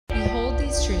We hold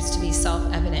these truths to be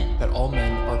self-evident. That all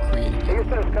men are created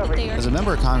equal. As a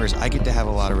member of Congress, I get to have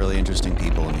a lot of really interesting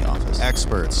people in the office.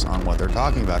 Experts on what they're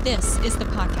talking about. This is the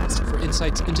podcast for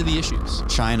insights into the issues.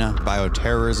 China,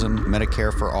 bioterrorism,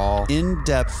 Medicare for all.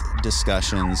 In-depth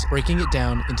discussions. Breaking it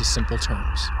down into simple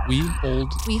terms. We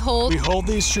hold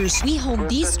these truths. We hold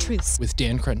these truths. With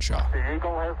Dan Crenshaw. The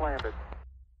Eagle has landed.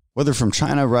 Whether from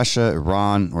China, Russia,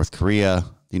 Iran, North Korea,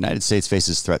 the United States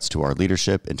faces threats to our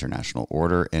leadership, international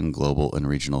order, and global and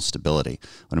regional stability.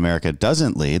 When America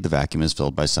doesn't lead, the vacuum is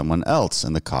filled by someone else,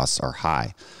 and the costs are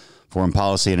high. Foreign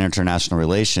policy and international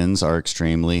relations are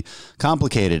extremely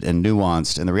complicated and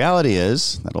nuanced, and the reality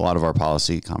is that a lot of our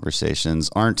policy conversations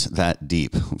aren't that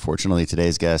deep. Unfortunately,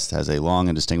 today's guest has a long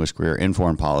and distinguished career in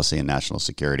foreign policy and national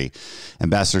security.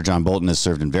 Ambassador John Bolton has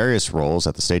served in various roles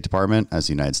at the State Department as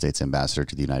the United States Ambassador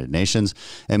to the United Nations,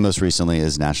 and most recently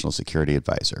as National Security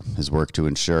Advisor. His work to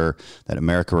ensure that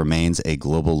America remains a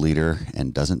global leader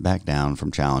and doesn't back down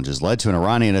from challenges led to an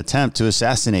Iranian attempt to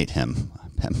assassinate him.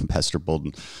 Ambassador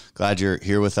Bolton, glad you're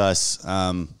here with us.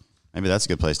 Maybe that's a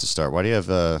good place to start. Why do you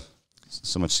have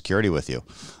so much security with you?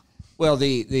 Well,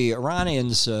 the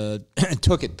Iranians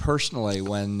took it personally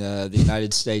when the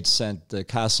United States sent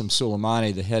Qasem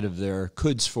Soleimani, the head of their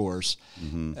Quds force,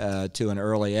 to an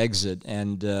early exit.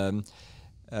 And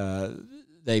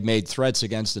they made threats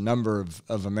against a number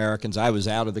of Americans. I was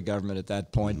out of the government at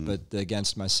that point, but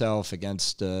against myself,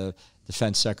 against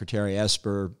Defense Secretary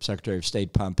Esper, Secretary of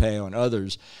State Pompeo, and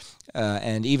others.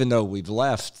 And even though we've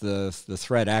left, the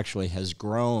threat actually has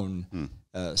grown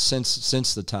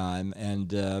since the time.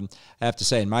 And I have to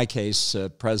say, in my case,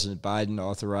 President Biden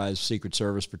authorized Secret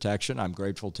Service protection. I'm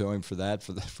grateful to him for that,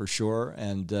 for sure.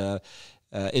 And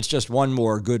it's just one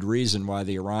more good reason why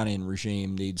the Iranian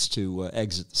regime needs to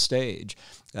exit the stage.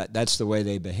 That's the way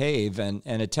they behave, and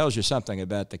it tells you something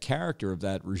about the character of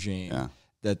that regime. Yeah.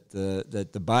 That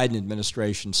the Biden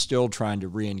administration still trying to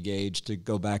re-engage to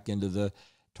go back into the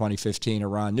 2015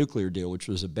 Iran nuclear deal, which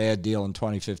was a bad deal in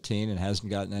 2015 and hasn't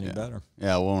gotten any better.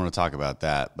 Yeah, we'll want to talk about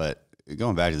that. But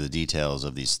going back to the details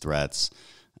of these threats,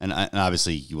 and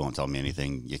obviously you won't tell me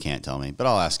anything you can't tell me, but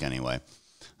I'll ask anyway.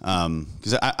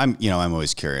 Because I'm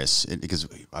always curious because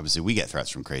obviously we get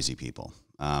threats from crazy people.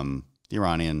 The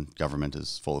Iranian government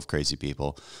is full of crazy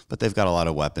people, but they've got a lot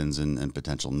of weapons and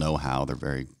potential know-how. They're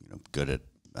very good at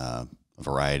a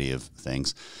variety of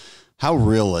things. How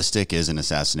realistic is an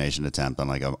assassination attempt on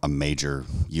like a major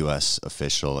U.S.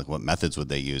 official? Like, what methods would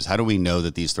they use? How do we know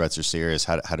that these threats are serious?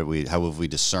 How have we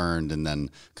discerned and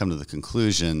then come to the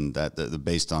conclusion that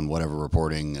based on whatever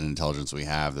reporting and intelligence we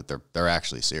have that they're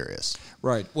actually serious?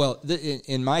 Right. Well,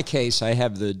 in my case, I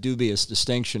have the dubious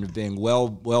distinction of being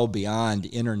well beyond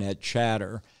internet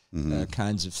chatter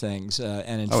kinds of things,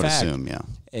 and in fact, assume,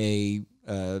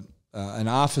 an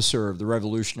officer of the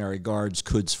Revolutionary Guards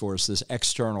Quds Force, this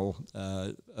external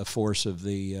force of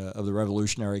the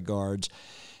Revolutionary Guards,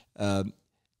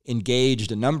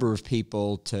 engaged a number of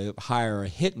people to hire a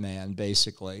hitman,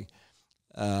 basically,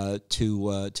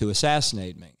 to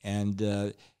assassinate me. And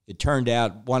it turned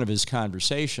out one of his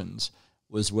conversations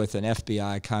was with an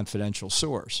FBI confidential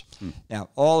source. Now,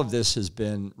 all of this has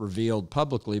been revealed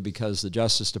publicly because the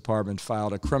Justice Department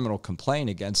filed a criminal complaint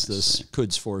against this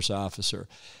Quds Force officer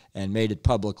and made it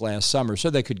public last summer so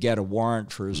they could get a warrant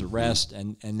for his arrest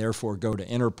and therefore go to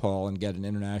Interpol and get an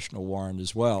international warrant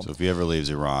as well. So if he ever leaves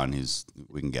Iran,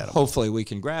 we can get him. Hopefully we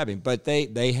can grab him. But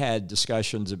they had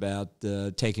discussions about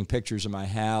taking pictures of my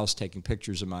house, taking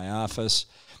pictures of my office.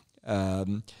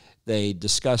 They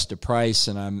discussed a price,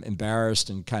 and I'm embarrassed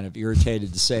and kind of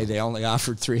irritated to say they only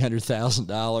offered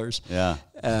 $300,000. Yeah.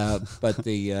 But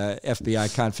the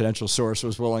FBI confidential source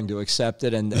was willing to accept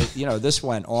it, and this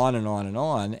went on and on and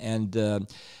on. And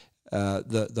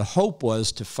the hope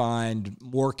was to find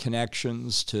more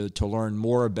connections, to learn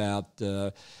more about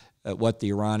what the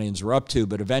Iranians were up to.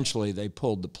 But eventually they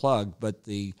pulled the plug. But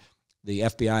the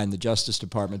FBI and the Justice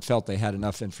Department felt they had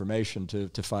enough information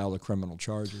to file the criminal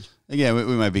charges. Again, we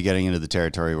might be getting into the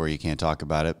territory where you can't talk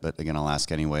about it, but again, I'll ask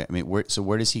anyway. I mean,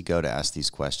 where does he go to ask these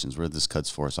questions? Where does this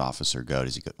Quds Force officer go?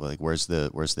 Does he go, like, where's the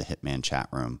hitman chat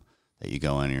room that you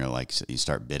go in and you're like, you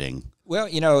start bidding? Well,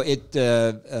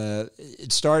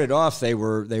 it started off, they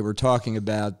were talking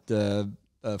about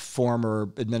former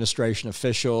administration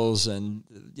officials, and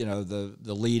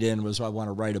the lead-in was, I want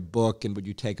to write a book, and would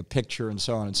you take a picture, and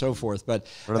so on and so forth. But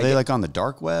are they like on the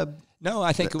dark web? No,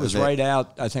 I think it was right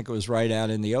out. I think it was right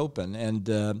out in the open.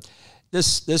 And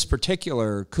this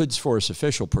particular Quds Force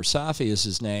official, Persafi is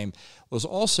his name, was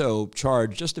also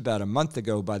charged just about a month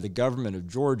ago by the government of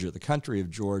Georgia, the country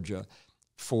of Georgia,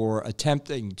 for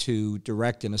attempting to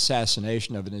direct an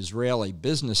assassination of an Israeli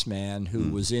businessman who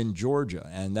was in Georgia,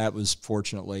 and that was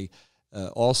fortunately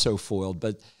also foiled.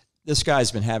 But this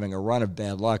guy's been having a run of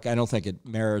bad luck. I don't think it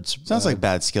merits... Sounds like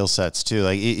bad skill sets, too.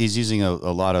 Like he's using a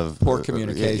lot of... Poor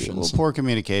communications. Poor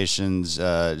communications,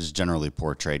 just generally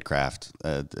poor tradecraft.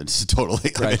 It's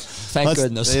totally... Right. Thank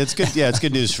goodness. It's good. Yeah, it's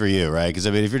good news for you, right? Because,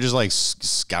 I mean, if you're just like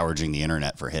scourging the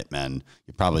internet for hitmen,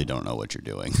 you probably don't know what you're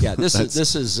doing. Yeah, this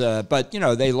is but, you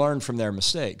know, they learn from their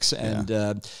mistakes.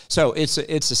 And so it's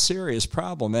a serious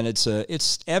problem, and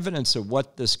it's evidence of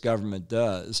what this government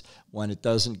does when it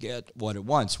doesn't get what it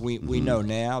wants. We know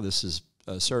now, this is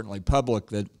certainly public,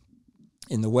 that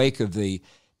in the wake of the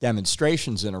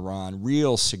demonstrations in Iran,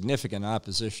 real significant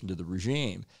opposition to the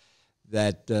regime,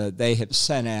 that they have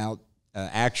sent out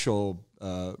actual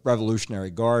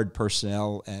Revolutionary Guard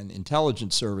personnel and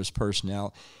intelligence service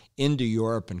personnel into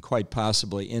Europe and quite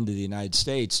possibly into the United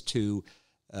States to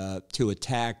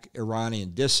attack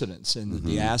Iranian dissidents in the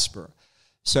diaspora.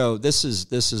 So this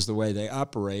is the way they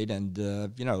operate, and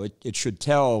you know, it should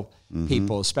tell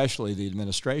people, especially the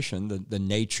administration, the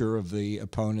nature of the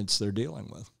opponents they're dealing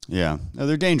with. Yeah, no,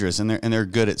 they're dangerous, and they're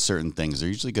good at certain things. They're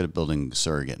usually good at building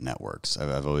surrogate networks.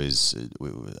 I've always,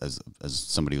 as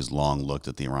somebody who's long looked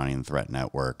at the Iranian threat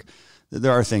network,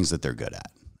 there are things that they're good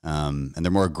at. And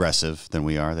they're more aggressive than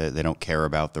we are. They don't care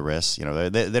about the risks. You know,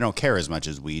 they don't care as much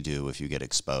as we do if you get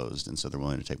exposed, and so they're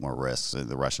willing to take more risks.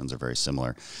 The Russians are very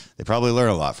similar. They probably learn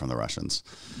a lot from the Russians.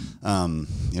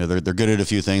 You know, they're good at a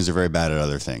few things. They're very bad at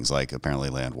other things, like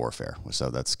apparently land warfare. So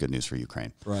that's good news for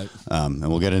Ukraine. Right. And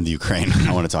we'll get into Ukraine.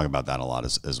 I want to talk about that a lot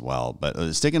as well.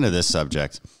 But sticking to this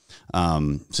subject,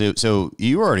 so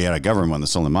you already had a government when the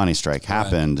Soleimani Strike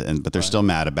happened, but they're still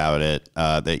mad about it.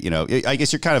 That, you know, I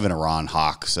guess you're kind of an Iran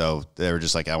hawk, so they were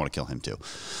just like, I want to kill him too.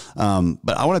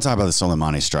 But I want to talk about the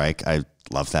Soleimani Strike. I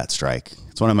love that strike.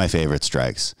 It's one of my favorite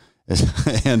strikes,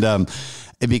 and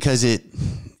because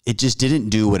it just didn't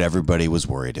do what everybody was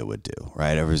worried it would do.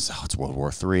 Right? It was it's World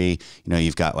War III. You know,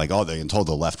 you've got like they told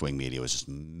the left wing media was just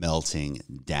melting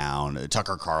down.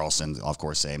 Tucker Carlson, of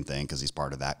course, same thing, because he's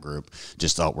part of that group.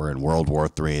 Just thought we're in World War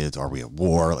III. Are we at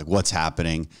war? Like, what's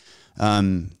happening?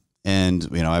 And,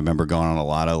 you know, I remember going on a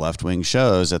lot of left-wing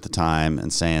shows at the time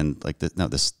and saying, like,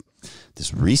 this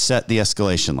reset the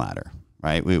escalation ladder,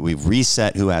 right? We've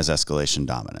reset who has escalation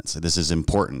dominance. This is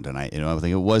important, and I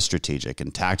think it was strategic,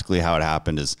 and tactically how it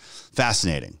happened is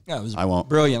fascinating. Yeah, it was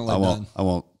brilliantly done. I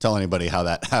won't tell anybody how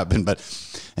that happened,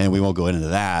 and we won't go into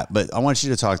that. But I want you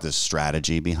to talk the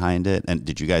strategy behind it. And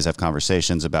did you guys have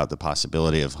conversations about the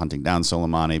possibility of hunting down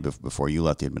Soleimani before you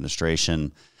left the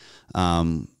administration?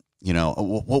 You know,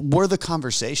 what were the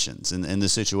conversations in the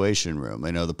Situation Room?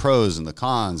 You know, the pros and the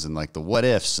cons, and like the what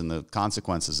ifs and the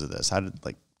consequences of this.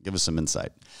 Give us some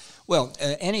insight. Well,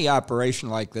 any operation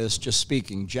like this, just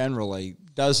speaking generally,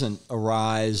 doesn't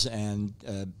arise and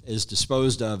is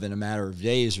disposed of in a matter of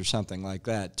days or something like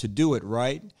that. To do it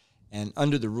right and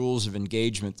under the rules of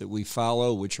engagement that we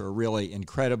follow, which are really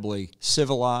incredibly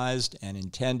civilized and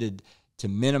intended to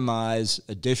minimize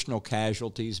additional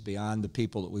casualties beyond the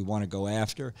people that we want to go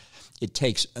after. It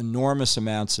takes enormous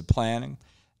amounts of planning.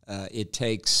 It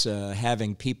takes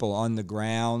having people on the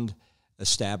ground,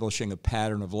 establishing a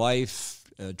pattern of life,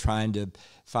 trying to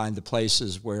find the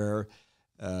places where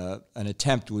an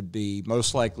attempt would be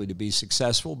most likely to be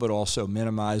successful, but also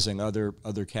minimizing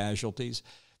other casualties,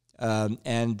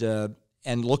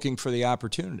 and looking for the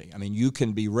opportunity. I mean, you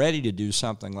can be ready to do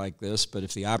something like this, but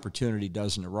if the opportunity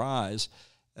doesn't arise,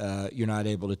 you're not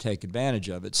able to take advantage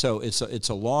of it. So it's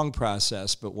a long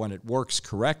process, but when it works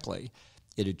correctly,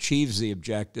 it achieves the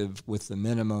objective with the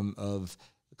minimum of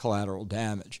collateral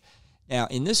damage. Now,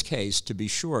 in this case, to be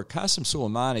sure, Qasem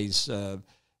Soleimani's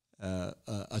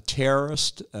a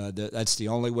terrorist. That's the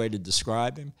only way to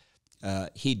describe him.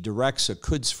 He directs a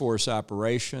Quds Force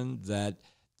operation that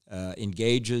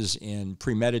engages in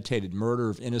premeditated murder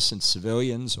of innocent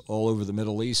civilians all over the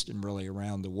Middle East and really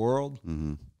around the world.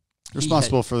 Mm-hmm.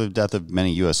 Responsible for the death of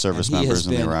many U.S. service members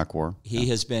in the Iraq War. He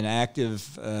has been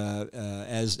active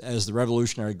as the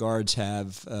Revolutionary Guards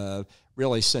have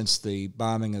really since the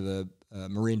bombing of the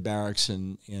Marine barracks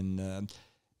in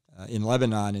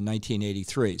Lebanon in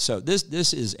 1983. So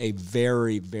this is a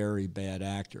very, very bad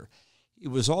actor. He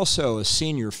was also a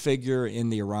senior figure in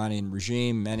the Iranian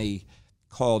regime. Many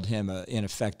called him, in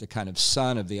effect, a kind of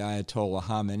son of the Ayatollah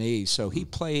Khamenei. So he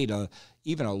played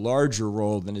even a larger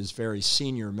role than his very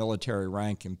senior military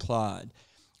rank implied.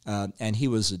 And he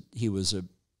was a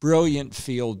brilliant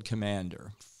field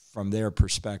commander from their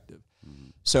perspective. Mm-hmm.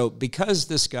 So because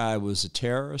this guy was a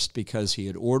terrorist, because he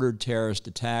had ordered terrorist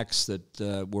attacks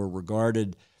that were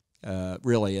regarded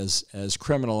really as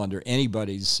criminal under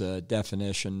anybody's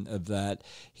definition of that.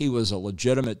 He was a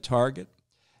legitimate target,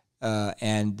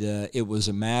 and it was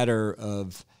a matter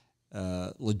of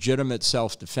legitimate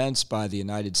self-defense by the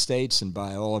United States and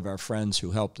by all of our friends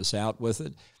who helped us out with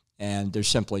it. And there's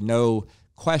simply no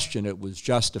question it was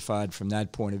justified from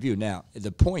that point of view. Now,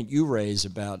 the point you raise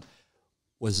about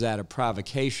was that a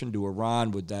provocation to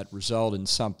Iran? Would that result in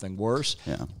something worse?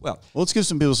 Yeah. Well, let's give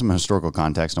some people some historical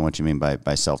context on what you mean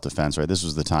by self-defense, right? This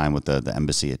was the time with the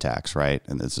embassy attacks, right?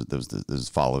 And this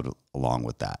followed along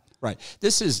with that. Right.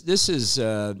 This is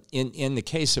in the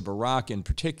case of Iraq in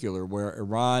particular, where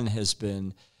Iran has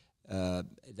been,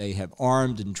 they have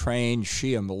armed and trained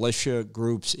Shia militia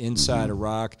groups inside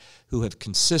Iraq who have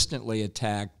consistently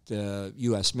attacked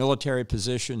U.S. military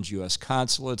positions, U.S.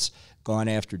 consulates, gone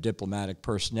after diplomatic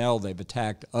personnel. They've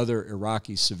attacked other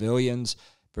Iraqi civilians,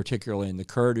 particularly in the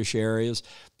Kurdish areas.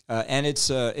 And it's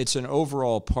an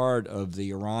overall part of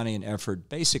the Iranian effort,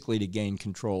 basically to gain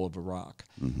control of Iraq.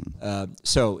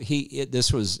 So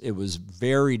it was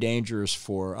very dangerous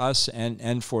for us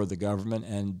and for the government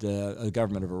and the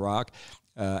government of Iraq,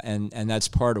 and that's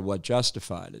part of what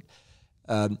justified it.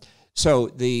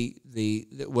 So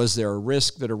was there a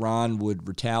risk that Iran would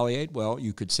retaliate? Well,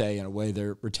 you could say in a way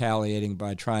they're retaliating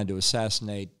by trying to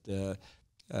assassinate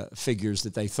figures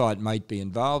that they thought might be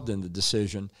involved in the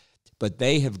decision. But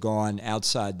they have gone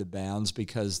outside the bounds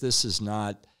because this is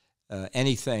not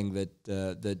anything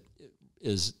that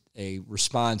is a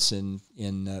response in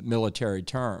military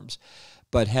terms.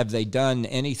 But have they done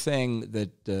anything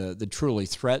that truly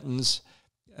threatens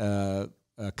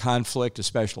conflict,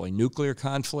 especially nuclear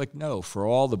conflict? No. For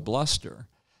all the bluster,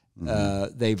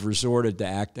 they've resorted to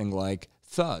acting like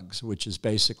thugs, which is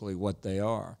basically what they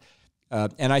are.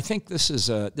 And I think this is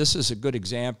a good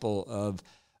example of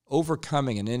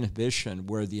overcoming an inhibition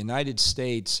where the United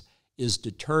States is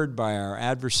deterred by our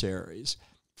adversaries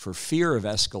for fear of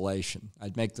escalation.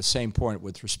 I'd make the same point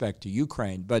with respect to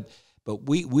Ukraine, but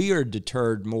we are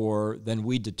deterred more than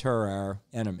we deter our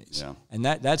enemies. Yeah. And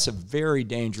that's a very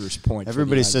dangerous point.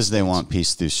 Everybody says they want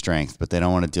peace through strength, but they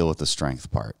don't want to deal with the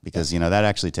strength part because, that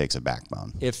actually takes a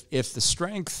backbone. If the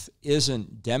strength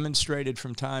isn't demonstrated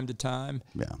from time to time,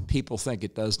 people think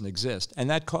it doesn't exist. And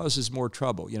that causes more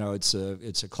trouble. It's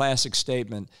a classic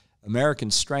statement. American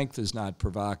strength is not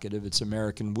provocative. It's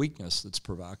American weakness that's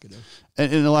provocative.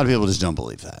 And a lot of people just don't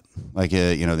believe that. Like,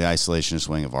 the isolationist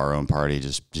wing of our own party,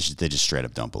 they just straight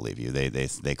up don't believe you.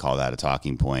 They call that a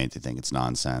talking point. They think it's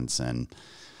nonsense. And,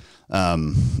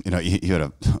 you had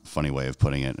a funny way of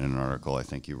putting it in an article I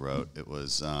think you wrote. It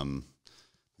was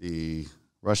the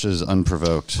Russia's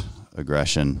unprovoked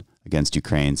aggression against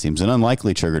Ukraine seems an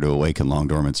unlikely trigger to awaken long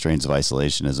dormant strains of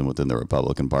isolationism within the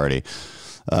Republican Party.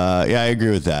 I agree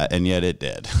with that, and yet it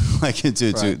did.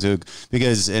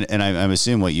 Because I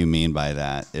assume what you mean by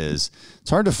that is it's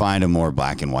hard to find a more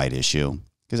black and white issue.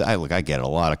 Because I get it. A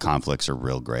lot of conflicts are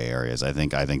real gray areas. I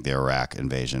think the Iraq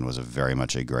invasion was very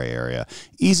much a gray area.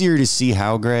 Easier to see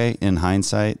how gray in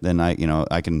hindsight than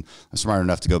I'm smart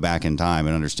enough to go back in time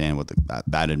and understand what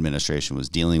that administration was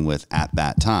dealing with at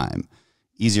that time.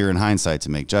 Easier in hindsight to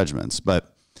make judgments,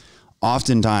 but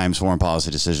oftentimes, foreign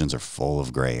policy decisions are full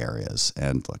of gray areas,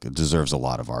 and look, it deserves a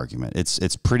lot of argument.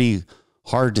 It's pretty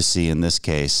hard to see in this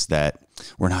case that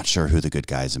we're not sure who the good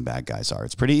guys and bad guys are.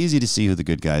 It's pretty easy to see who the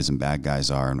good guys and bad guys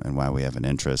are and why we have an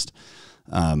interest.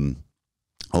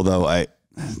 Although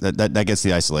that gets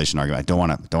the isolation argument. I don't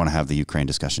want to have the Ukraine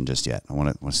discussion just yet. I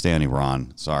want to stay on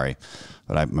Iran. Sorry,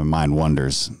 but my mind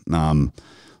wanders.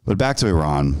 But back to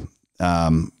Iran.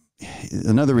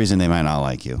 Another reason they might not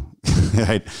like you,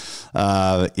 right?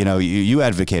 You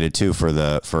advocated too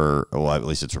well, at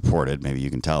least it's reported. Maybe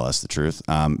you can tell us the truth.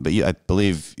 But I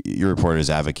believe your report is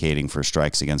advocating for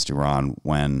strikes against Iran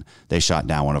when they shot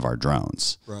down one of our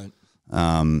drones. Right.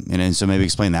 And so maybe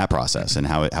explain that process and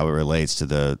how it relates to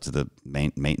the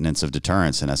maintenance of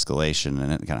deterrence and escalation,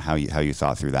 and kind of how you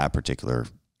thought through that particular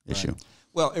issue. Right.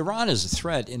 Well, Iran is a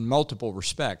threat in multiple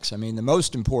respects. I mean, the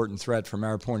most important threat from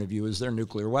our point of view is their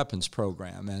nuclear weapons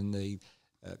program and the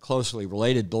closely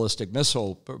related ballistic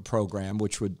missile program,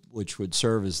 which would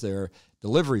serve as their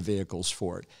delivery vehicles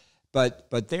for it.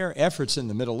 But their efforts in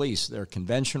the Middle East, their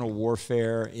conventional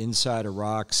warfare inside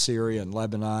Iraq, Syria, and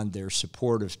Lebanon, their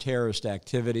support of terrorist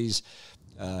activities,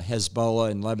 Hezbollah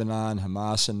in Lebanon,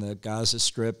 Hamas in the Gaza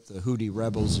Strip, the Houthi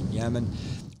rebels in Yemen,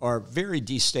 are very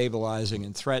destabilizing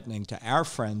and threatening to our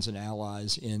friends and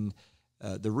allies in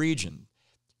the region.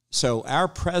 So our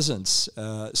presence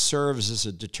serves as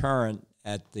a deterrent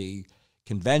at the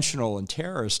conventional and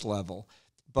terrorist level,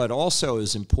 but also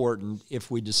is important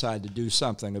if we decide to do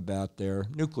something about their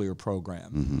nuclear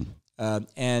program.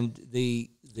 And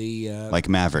like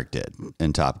Maverick did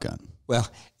in Top Gun. Well,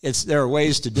 there are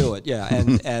ways to do it, yeah.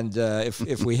 And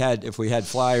if we had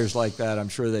flyers like that, I'm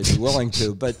sure they'd be willing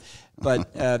to. But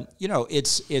it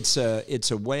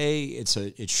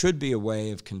should be a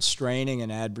way of constraining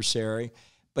an adversary.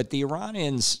 But the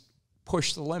Iranians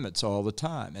push the limits all the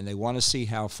time, and they want to see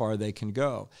how far they can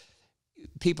go.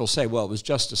 People say, well, it was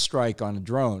just a strike on a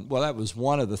drone. Well, that was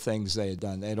one of the things they had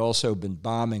done. They had also been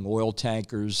bombing oil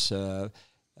tankers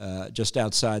just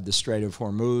outside the Strait of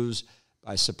Hormuz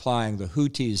by supplying the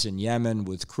Houthis in Yemen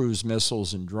with cruise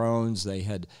missiles and drones. They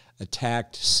had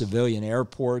attacked civilian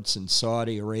airports in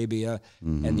Saudi Arabia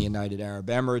and the United Arab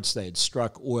Emirates. They had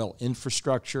struck oil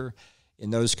infrastructure in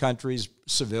those countries,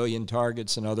 civilian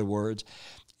targets, in other words.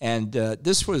 And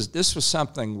this was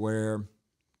something where,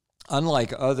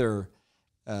 unlike other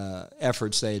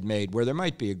efforts they had made, where there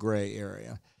might be a gray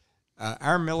area,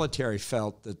 our military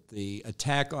felt that the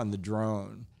attack on the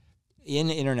drone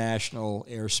in international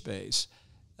airspace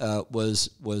was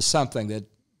something that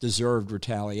deserved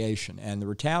retaliation. And the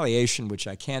retaliation, which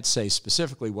I can't say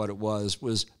specifically what it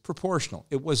was proportional.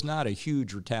 It was not a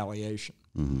huge retaliation.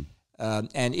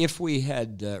 And if we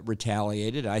had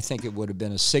retaliated, I think it would have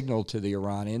been a signal to the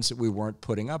Iranians that we weren't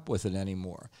putting up with it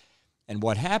anymore. And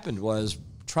what happened was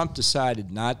Trump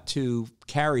decided not to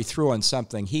carry through on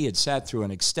something he had sat through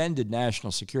an extended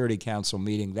National Security Council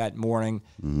meeting that morning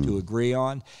to agree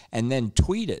on, and then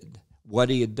tweeted what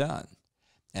he had done.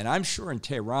 And I'm sure in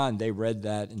Tehran they read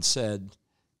that and said,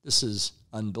 this is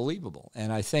unbelievable.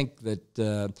 And I think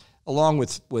that along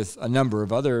with a number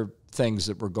of other things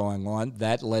that were going on,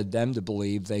 that led them to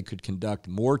believe they could conduct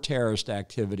more terrorist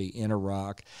activity in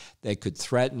Iraq. They could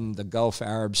threaten the Gulf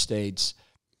Arab states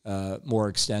more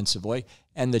extensively,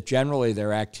 and that generally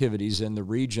their activities in the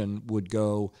region would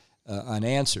go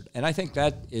unanswered. And I think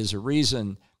that is a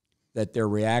reason that their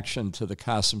reaction to the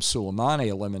Qasem Soleimani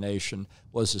elimination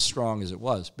was as strong as it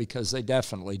was, because they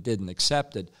definitely didn't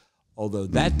accept it, although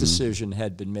that decision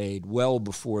had been made well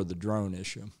before the drone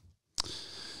issue.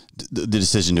 The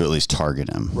decision to at least target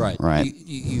him. Right. Right.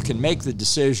 You can make the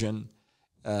decision,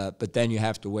 but then you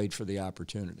have to wait for the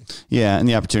opportunity. Yeah, and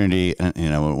the opportunity,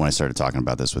 when I started talking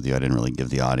about this with you, I didn't really give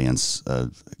the audience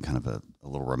kind of a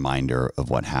little reminder of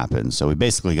what happened. So we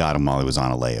basically got him while he was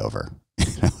on a layover.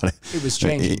 It was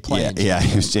changing planes. Yeah,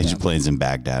 he was changing planes in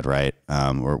Baghdad, right?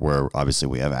 Where obviously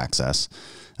we have access.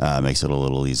 Makes it a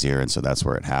little easier, and so that's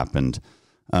where it happened.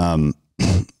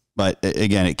 But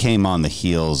again, it came on the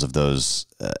heels of those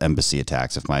embassy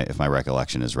attacks, if my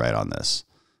recollection is right on this.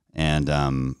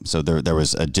 And so there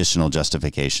was additional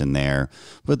justification there,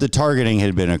 but the targeting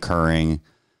had been occurring,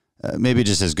 maybe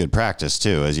just as good practice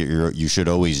too, as you should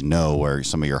always know where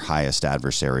some of your highest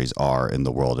adversaries are in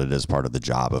the world. It is part of the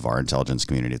job of our intelligence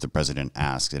community. If the president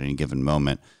asks at any given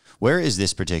moment, where is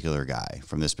this particular guy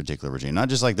from this particular regime? Not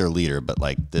just like their leader, but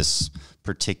like this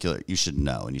particular, you should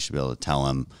know, and you should be able to tell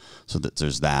him, so that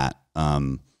there's that.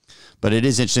 But it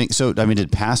is interesting. So, I mean,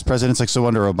 did past presidents, like, so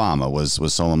under Obama, was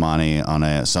Soleimani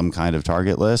on some kind of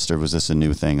target list, or was this a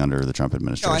new thing under the Trump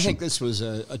administration? No, I think this was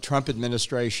a Trump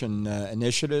administration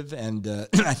initiative, and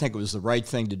I think it was the right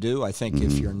thing to do. I think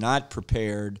if you're not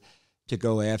prepared to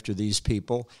go after these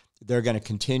people, they're going to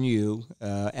continue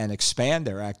and expand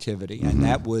their activity, and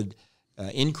that would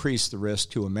increase the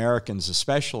risk to Americans,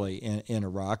 especially in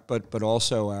Iraq, but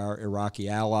also our Iraqi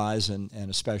allies and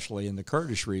especially in the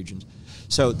Kurdish regions.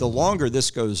 So the longer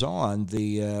this goes on,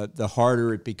 the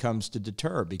harder it becomes to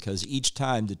deter, because each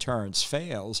time deterrence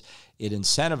fails, it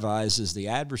incentivizes the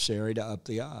adversary to up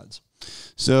the odds.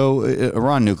 So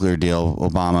Iran nuclear deal,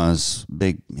 Obama's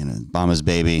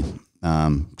baby.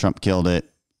 Trump killed it.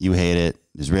 You hate it.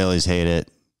 Israelis hate it.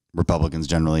 Republicans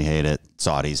generally hate it.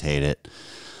 Saudis hate it.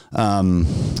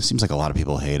 Seems like a lot of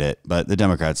people hate it, but the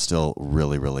Democrats still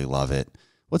really, really love it.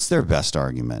 What's their best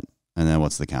argument? And then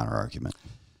what's the counter argument?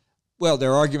 Well,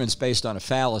 their argument's based on a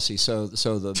fallacy, so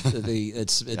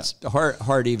it's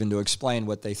hard even to explain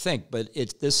what they think. But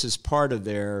this is part of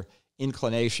their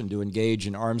inclination to engage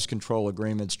in arms control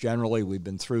agreements. Generally, we've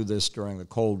been through this during the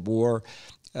Cold War.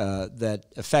 That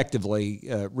effectively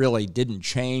really didn't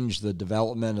change the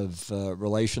development of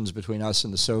relations between us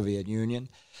and the Soviet Union.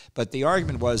 But the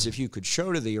argument was, if you could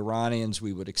show to the Iranians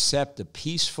we would accept a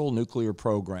peaceful nuclear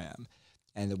program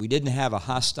and that we didn't have a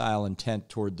hostile intent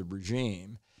toward the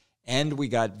regime, and we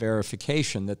got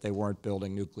verification that they weren't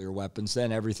building nuclear weapons,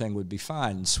 then everything would be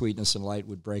fine, and sweetness and light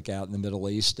would break out in the Middle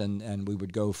East, and we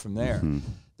would go from there.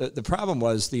 The problem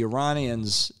was the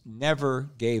Iranians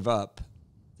never gave up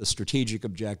the strategic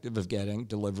objective of getting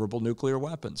deliverable nuclear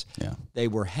weapons. Yeah. They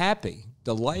were happy,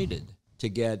 delighted to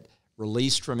get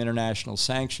released from international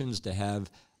sanctions, to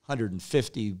have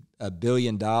 $150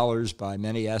 billion by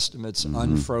many estimates,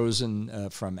 unfrozen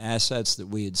from assets that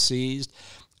we had seized,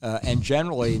 and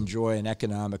generally enjoy an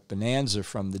economic bonanza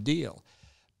from the deal.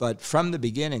 But from the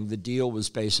beginning, the deal was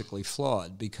basically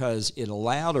flawed because it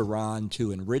allowed Iran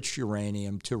to enrich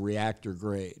uranium to reactor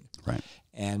grade. Right.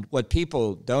 And what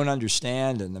people don't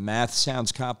understand, and the math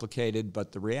sounds complicated,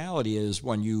 but the reality is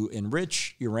when you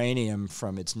enrich uranium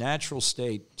from its natural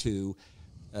state to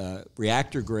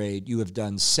reactor grade, you have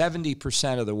done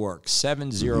 70% of the work,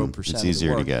 70% It's of the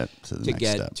easier work to get to the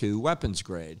next step. to weapons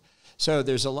grade. So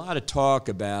there's a lot of talk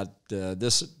about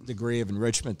this degree of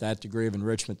enrichment, that degree of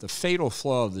enrichment. The fatal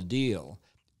flaw of the deal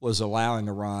was allowing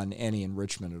Iran any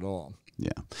enrichment at all.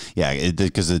 Yeah,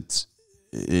 because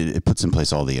it puts in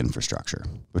place all the infrastructure,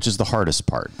 which is the hardest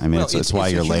part. I mean, it's why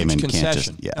your layman can't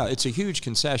just No, it's a huge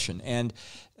concession, and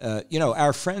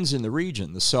our friends in the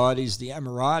region, the Saudis, the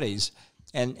Emiratis,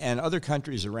 and other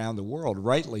countries around the world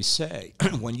rightly say,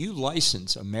 when you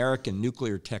license American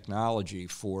nuclear technology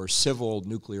for civil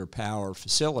nuclear power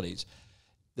facilities,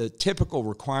 the typical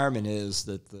requirement is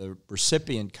that the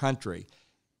recipient country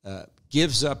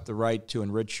gives up the right to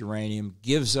enrich uranium,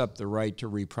 gives up the right to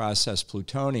reprocess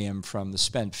plutonium from the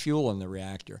spent fuel in the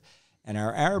reactor. And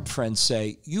our Arab friends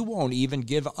say, you won't even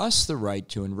give us the right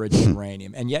to enrich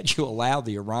uranium, and yet you allow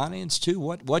the Iranians to?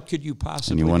 What could you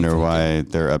possibly And you wonder why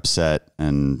they're upset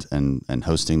and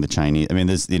hosting the Chinese. I mean,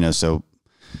 so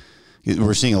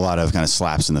we're seeing a lot of kind of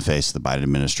slaps in the face of the Biden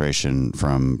administration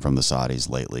from the Saudis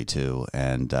lately, too.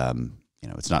 And,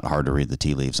 it's not hard to read the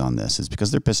tea leaves on this. It's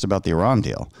because they're pissed about the Iran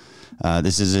deal.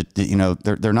 This is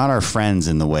they're not our friends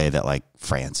in the way that like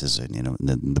France is,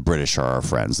 the British are our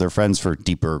friends. They're friends for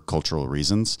deeper cultural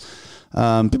reasons.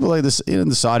 People like this, the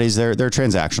Saudis, they're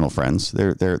transactional friends.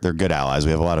 They're good allies.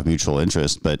 We have a lot of mutual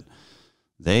interest, but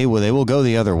they will go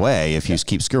the other way if you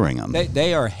keep screwing them.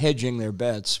 They are hedging their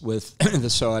bets with the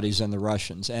Saudis and the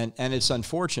Russians, and it's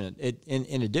unfortunate.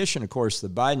 In addition, of course, the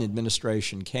Biden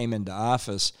administration came into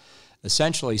office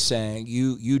essentially saying,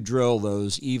 you drill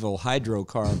those evil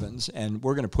hydrocarbons, and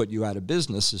we're going to put you out of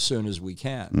business as soon as we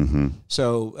can.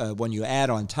 So when you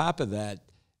add on top of that,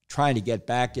 trying to get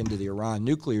back into the Iran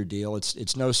nuclear deal,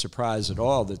 it's no surprise at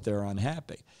all that they're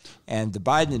unhappy. And the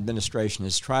Biden administration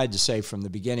has tried to say from the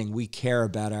beginning, we care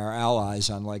about our allies,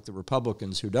 unlike the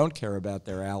Republicans who don't care about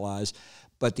their allies.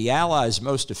 But the allies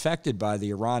most affected by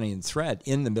the Iranian threat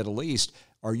in the Middle East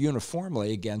are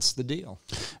uniformly against the deal.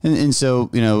 And so,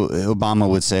 Obama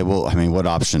would say, well, I mean, what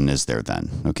option is there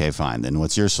then? Okay, fine. Then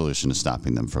what's your solution to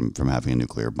stopping them from having a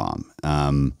nuclear bomb?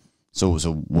 So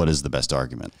what is the best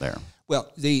argument there?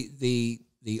 Well, the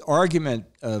argument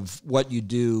of what you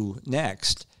do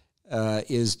next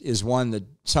is one that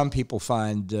some people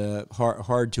find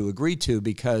hard to agree to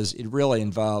because it really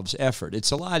involves effort.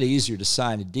 It's a lot easier to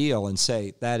sign a deal and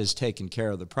say that has taken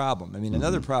care of the problem. I mean,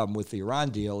 another problem with the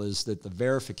Iran deal is that the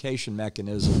verification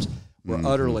mechanisms were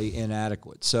utterly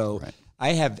inadequate. So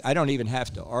I don't even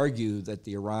have to argue that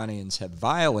the Iranians have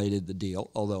violated the deal,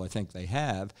 although I think they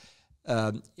have.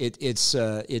 It's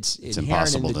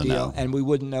inherent in the deal, and we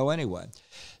wouldn't know anyway.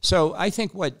 So I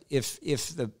think if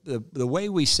the way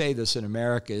we say this in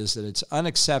America is that it's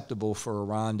unacceptable for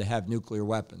Iran to have nuclear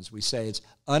weapons. We say it's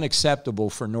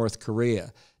unacceptable for North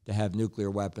Korea to have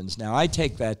nuclear weapons. Now I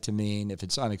take that to mean if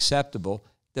it's unacceptable,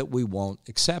 that we won't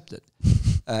accept it.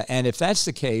 And if that's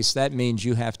the case, that means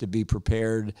you have to be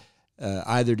prepared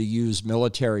either to use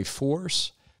military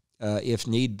force, if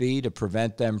need be, to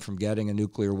prevent them from getting a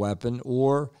nuclear weapon,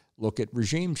 or look at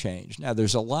regime change. Now,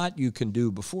 there's a lot you can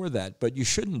do before that, but you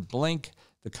shouldn't blink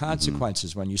the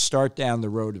consequences when you start down the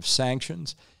road of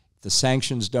sanctions. If the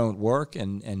sanctions don't work,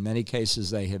 and in many cases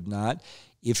they have not,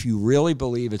 if you really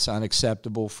believe it's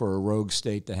unacceptable for a rogue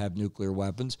state to have nuclear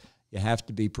weapons, you have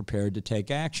to be prepared to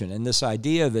take action. And this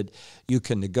idea that you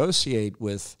can negotiate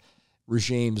with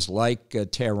regimes like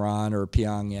Tehran or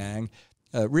Pyongyang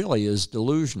really is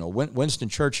delusional. Winston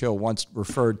Churchill once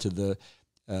referred to the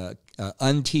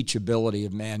unteachability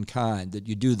of mankind, that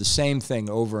you do the same thing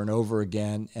over and over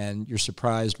again and you're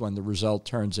surprised when the result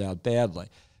turns out badly.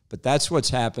 But that's what's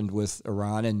happened with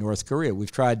Iran and North Korea.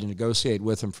 We've tried to negotiate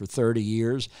with them for 30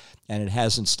 years, and it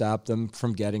hasn't stopped them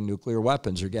from getting nuclear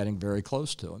weapons or getting very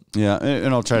close to it. Yeah,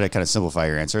 and I'll try to kind of simplify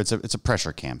your answer. It's a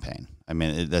pressure campaign. I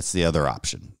mean, that's the other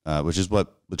option, which is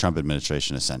what the Trump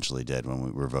administration essentially did when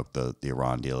we revoked the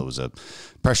Iran deal. It was a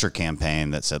pressure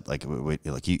campaign that said,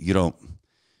 you don't.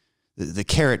 The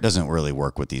carrot doesn't really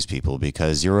work with these people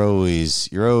because you're always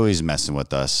messing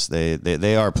with us.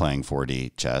 They are playing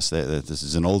 4D chess. This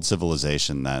is an old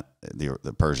civilization, that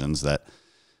the Persians, that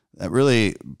that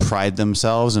really pride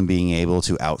themselves in being able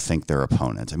to outthink their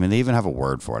opponent. I mean, they even have a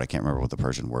word for it. I can't remember what the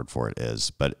Persian word for it is,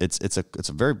 but it's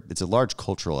a large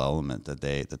cultural element that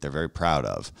they're very proud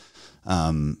of.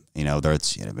 It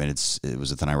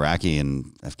was within Iraqi and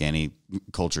Afghani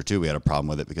culture too. We had a problem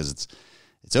with it because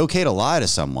it's okay to lie to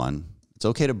someone. It's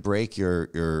okay to break your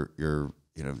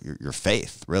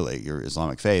faith, really, your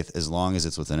Islamic faith, as long as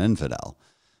it's with an infidel.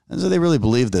 And so they really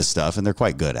believe this stuff, and they're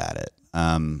quite good at it.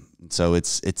 So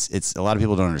it's a lot of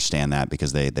people don't understand that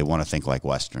because they want to think like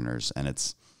Westerners, and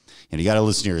it's, you got to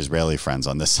listen to your Israeli friends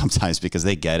on this sometimes because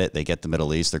they get it. They get the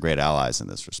Middle East. They're great allies in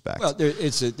this respect. Well,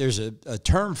 there's a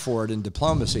term for it in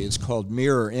diplomacy. It's called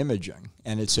mirror imaging,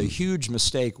 and it's a huge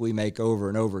mistake we make over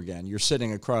and over again. You're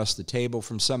sitting across the table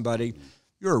from somebody.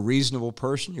 You're a reasonable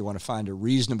person. You want to find a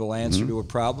reasonable answer to a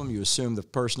problem. You assume the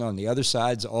person on the other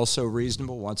side's also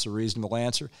reasonable, wants a reasonable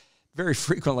answer. Very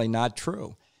frequently not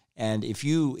true. And if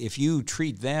you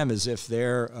treat them as if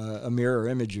they're a mirror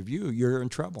image of you, you're in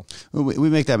trouble. We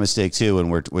make that mistake too,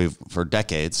 and we've for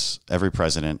decades, every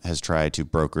president has tried to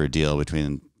broker a deal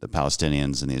between the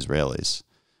Palestinians and the Israelis.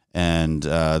 And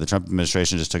the Trump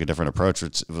administration just took a different approach.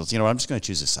 It was, I'm just going to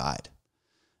choose a side.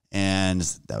 And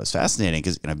that was fascinating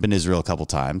because I've been to Israel a couple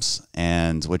times,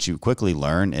 and what you quickly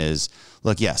learn is,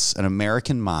 look, yes, an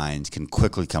American mind can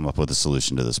quickly come up with a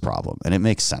solution to this problem, and it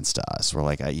makes sense to us. We're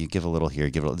like, you give a little here,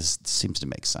 give a little. This seems to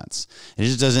make sense. It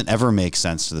just doesn't ever make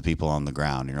sense to the people on the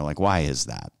ground. And you're like, why is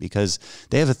that? Because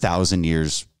they have 1,000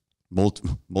 years,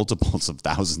 multiples of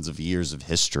thousands of years of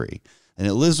history, and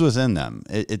it lives within them.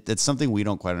 It's something we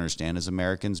don't quite understand as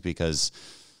Americans because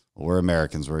we're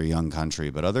Americans, we're a young country,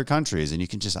 but other countries, and you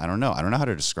can just, I don't know how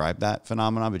to describe that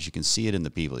phenomenon, but you can see it in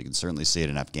the people. You can certainly see it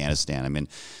in Afghanistan. I mean,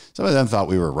 some of them thought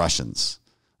we were Russians.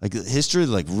 Like, history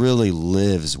really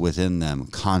lives within them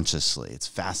consciously. It's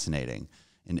fascinating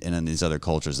in these other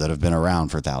cultures that have been around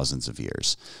for thousands of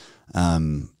years,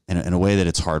 in a way that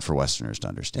it's hard for Westerners to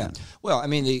understand. Yeah. Well, I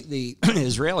mean, the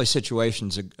Israeli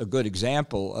situation's a good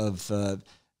example of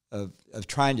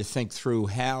trying to think through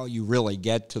how you really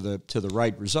get to the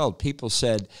right result. People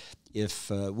said, if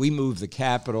we move the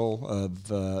capital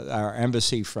of our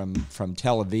embassy from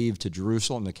Tel Aviv to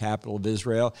Jerusalem, the capital of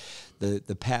Israel,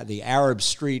 the Arab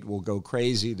street will go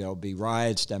crazy. There'll be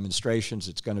riots, demonstrations.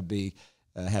 It's going to be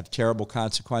have terrible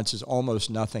consequences. Almost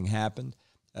nothing happened.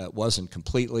 It wasn't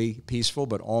completely peaceful,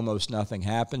 but almost nothing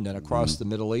happened. And across the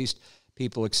Middle East,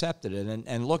 people accepted it.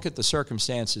 And look at the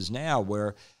circumstances now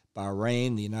where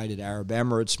Bahrain, the United Arab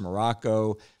Emirates,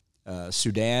 Morocco,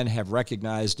 Sudan have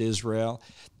recognized Israel.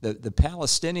 The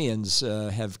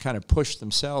Palestinians have kind of pushed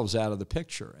themselves out of the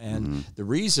picture. And the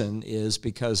reason is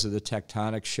because of the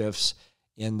tectonic shifts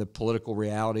in the political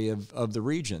reality of the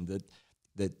region,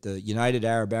 that the United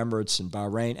Arab Emirates and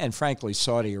Bahrain, and frankly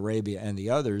Saudi Arabia and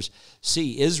the others,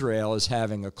 see Israel as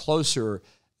having a closer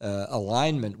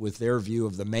alignment with their view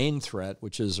of the main threat,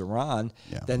 which is Iran,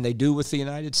 than they do with the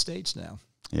United States now.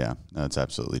 Yeah, that's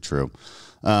absolutely true.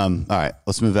 All right,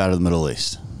 let's move out of the Middle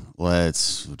East. Where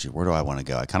do I want to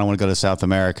go? I kind of want to go to South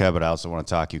America, but I also want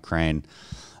to talk Ukraine.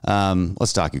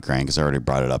 Let's talk Ukraine because I already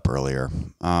brought it up earlier.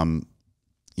 I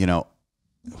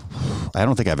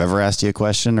don't think I've ever asked you a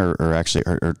question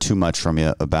or too much from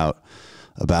you about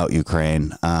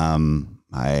Ukraine.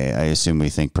 I assume we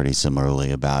think pretty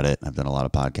similarly about it. I've done a lot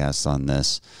of podcasts on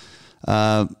this.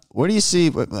 Where do you see,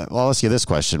 I'll ask you this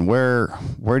question, where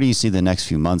do you see the next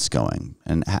few months going?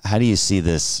 And how do you see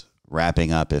this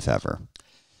wrapping up, if ever?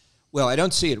 Well, I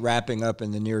don't see it wrapping up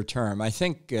in the near term. I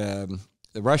think the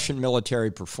Russian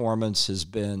military performance has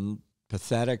been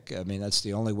pathetic. I mean, that's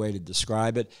the only way to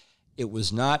describe it. It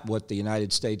was not what the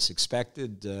United States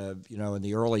expected. In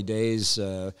the early days,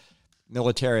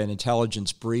 military and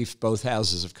intelligence briefed both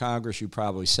houses of Congress. You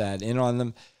probably sat in on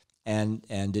them. And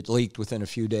it leaked within a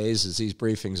few days, as these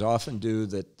briefings often do,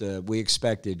 that we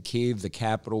expected Kyiv, the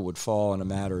capital, would fall in a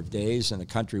matter of days, and the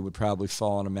country would probably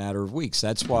fall in a matter of weeks.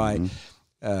 That's why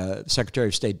Secretary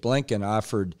of State Blinken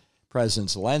offered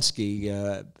President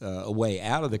Zelensky a way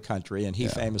out of the country, and he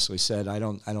famously said, "I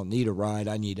don't need a ride.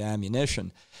 I need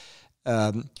ammunition."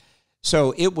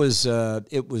 So it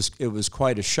was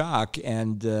quite a shock,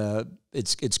 and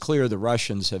it's clear the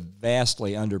Russians have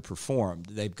vastly underperformed.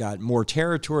 They've got more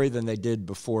territory than they did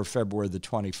before February the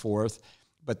 24th,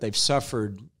 but they've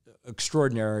suffered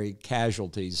extraordinary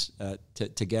casualties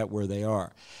to get where they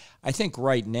are. I think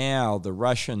right now the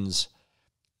Russians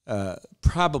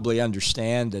probably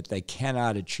understand that they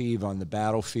cannot achieve on the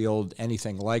battlefield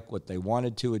anything like what they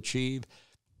wanted to achieve.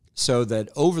 So that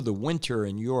over the winter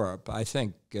in Europe, I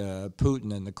think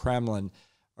Putin and the Kremlin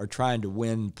are trying to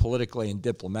win politically and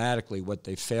diplomatically what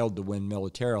they failed to win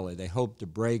militarily. They hope to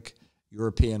break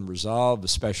European resolve,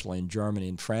 especially in Germany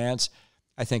and France.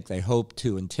 I think they hope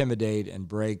to intimidate and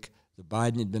break the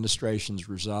Biden administration's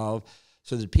resolve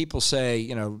so that people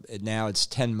say, now it's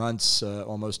 10 months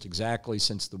almost exactly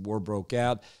since the war broke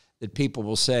out, that people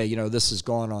will say, this has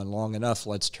gone on long enough,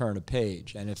 let's turn a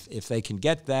page. And if they can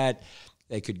get that,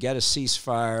 they could get a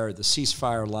ceasefire. The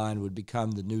ceasefire line would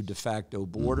become the new de facto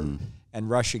border, and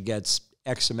Russia gets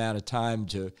X amount of time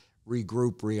to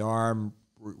regroup, rearm,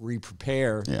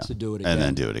 re-prepare to do it again. And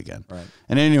then do it again. Right.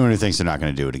 And anyone who thinks they're not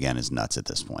going to do it again is nuts at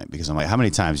this point, because I'm like, how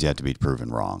many times do you have to be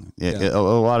proven wrong? A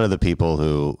lot of the people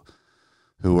who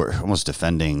were almost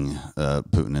defending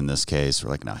Putin in this case were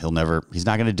like, no, he's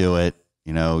not going to do it.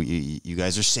 You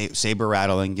guys are saber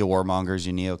rattling, you warmongers,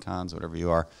 you neocons, whatever you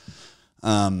are.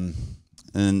 And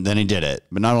then he did it.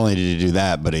 But not only did he do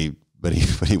that, but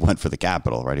he went for the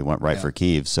capital, right? He went right for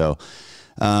Kyiv. So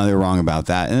they were wrong about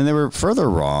that. And then they were further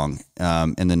wrong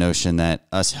in the notion that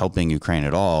us helping Ukraine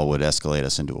at all would escalate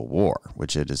us into a war,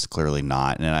 which it is clearly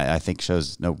not. And I think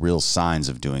shows no real signs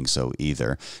of doing so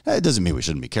either. It doesn't mean we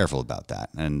shouldn't be careful about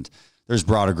that. And there's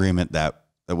broad agreement that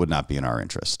would not be in our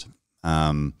interest.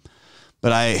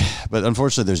 But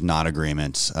unfortunately, there's not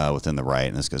agreement within the right,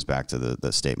 and this goes back to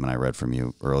the statement I read from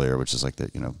you earlier, which is like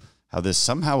that, how this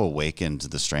somehow awakened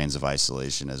the strains of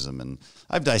isolationism, and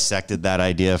I've dissected that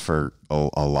idea for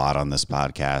a lot on this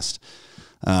podcast.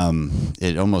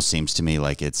 It almost seems to me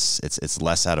like it's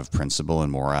less out of principle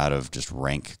and more out of just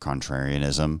rank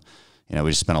contrarianism.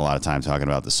 We just spent a lot of time talking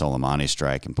about the Soleimani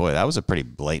Strike, and boy, that was a pretty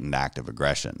blatant act of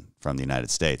aggression from the United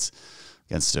States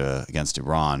against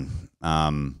Iran.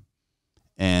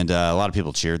 And a lot of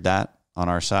people cheered that on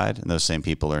our side. And those same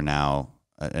people are now,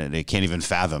 they can't even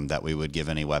fathom that we would give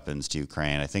any weapons to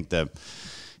Ukraine. I think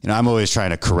I'm always trying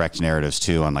to correct narratives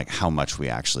too on like how much we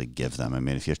actually give them. I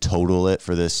mean, if you total it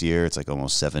for this year, it's like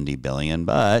almost 70 billion,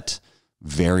 but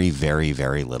very, very,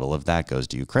 very little of that goes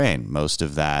to Ukraine. Most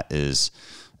of that is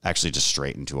actually just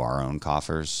straight into our own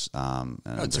coffers.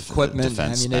 It's equipment,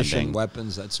 ammunition, spending.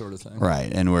 Weapons, that sort of thing.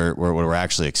 Right, and we're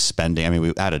actually expending. I mean,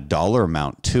 we add a dollar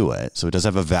amount to it, so it does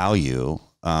have a value,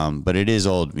 but it is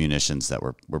old munitions that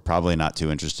we're probably not too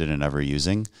interested in ever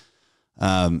using.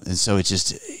 And so it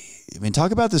just,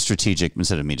 talk about the strategic,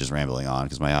 instead of me just rambling on,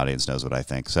 because my audience knows what I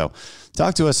think. So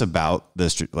talk to us about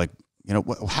this,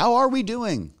 how are we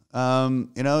doing?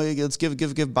 Let's give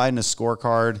Biden a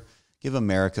scorecard. Give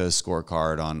America a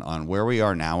scorecard on where we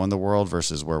are now in the world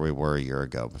versus where we were a year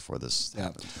ago before this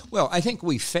happened. Well, I think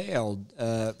we failed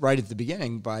right at the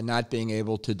beginning by not being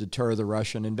able to deter the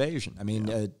Russian invasion. I mean,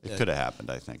 it could have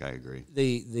happened. I think I agree.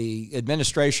 The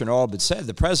administration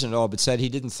the president all but said he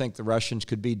didn't think the Russians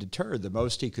could be deterred. The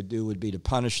most he could do would be to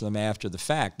punish them after the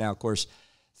fact. Now, of course,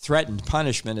 threatened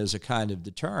punishment is a kind of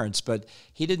deterrence, but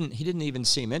he didn't even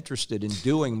seem interested in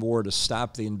doing more to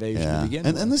stop the invasion to begin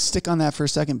with. And let's stick on that for a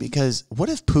second, because what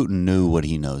if Putin knew what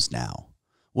he knows now?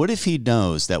 What if he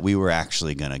knows that we were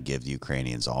actually going to give the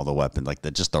Ukrainians all the weapons, like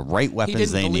just the right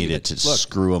weapons they needed to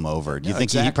screw them over? Do you think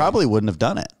he probably wouldn't have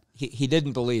done it? He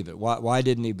didn't believe it. Why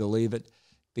didn't he believe it?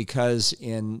 Because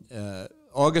in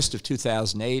August of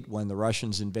 2008, when the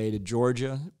Russians invaded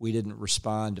Georgia, we didn't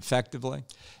respond effectively.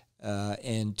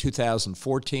 In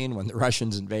 2014, when the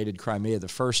Russians invaded Crimea the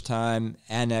first time,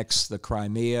 annexed the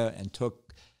Crimea and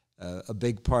took a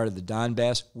big part of the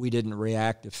Donbass, we didn't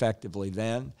react effectively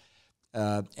then.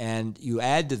 And you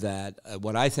add to that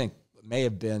what I think may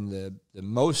have been the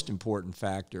most important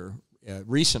factor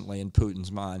recently in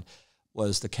Putin's mind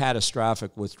was the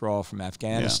catastrophic withdrawal from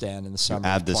Afghanistan in the summer of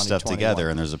 2021. Add this stuff together,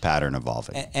 and there's a pattern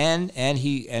evolving. And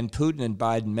Putin and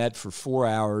Biden met for 4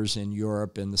 hours in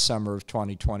Europe in the summer of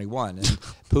 2021. And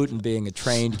Putin, being a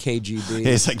trained KGB,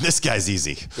 it's like, this guy's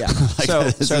easy. Yeah.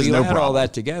 Like, so you add all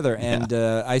that together, and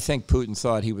I think Putin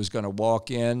thought he was going to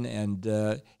walk in,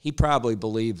 and he probably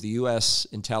believed the U.S.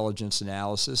 intelligence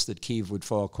analysis that Kyiv would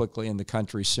fall quickly and the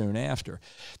country soon after.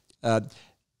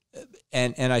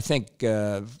 And I think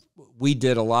we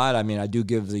did a lot. I mean, I do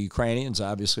give the Ukrainians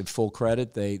obviously full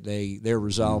credit. Their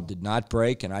resolve did not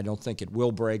break, and I don't think it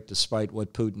will break despite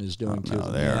what Putin is doing to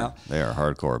them now. They are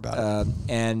hardcore about it.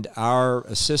 And our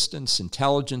assistance,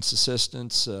 intelligence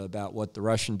assistance about what the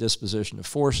Russian disposition of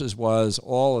forces was,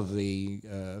 all of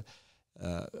the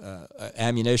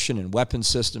ammunition and weapon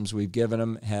systems we've given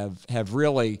them have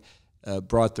really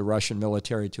brought the Russian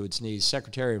military to its knees.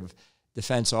 Secretary of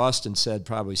Defense Austin said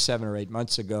probably 7 or 8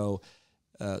 months ago,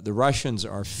 the Russians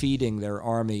are feeding their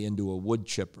army into a wood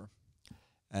chipper.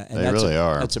 And they really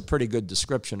are. That's a pretty good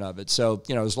description of it. So,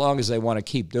 as long as they want to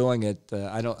keep doing it,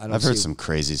 I've heard some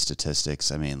crazy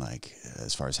statistics. I mean, like,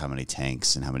 as far as how many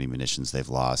tanks and how many munitions they've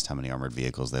lost, how many armored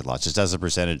vehicles they've lost, just as a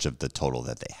percentage of the total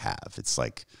that they have. It's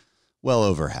like well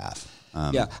over half.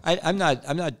 I'm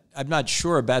not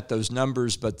sure about those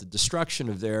numbers, but the destruction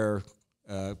of their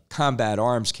combat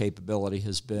arms capability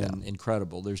has been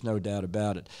incredible. There's no doubt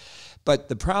about it. But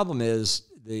the problem is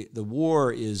the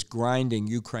war is grinding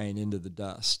Ukraine into the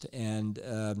dust, and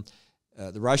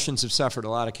the Russians have suffered a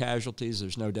lot of casualties.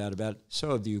 There's no doubt about it.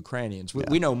 So have the Ukrainians.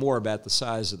 We know more about the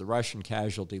size of the Russian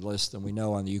casualty list than we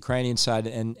know on the Ukrainian side,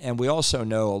 and we also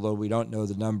know, although we don't know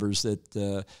the numbers, that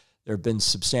there have been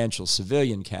substantial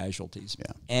civilian casualties,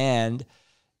 and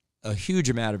a huge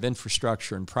amount of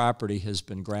infrastructure and property has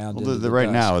been ground into the right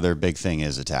dust. Now, their big thing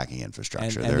is attacking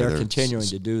infrastructure. And they're continuing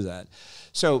to do that.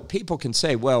 So people can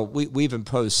say, well, we've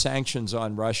imposed sanctions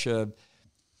on Russia.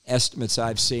 Estimates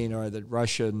I've seen are that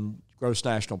Russian gross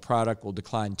national product will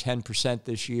decline 10%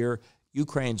 this year.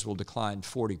 Ukraine's will decline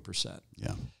 40%.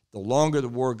 Yeah. The longer the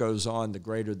war goes on, the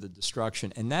greater the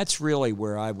destruction. And that's really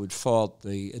where I would fault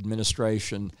the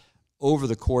administration over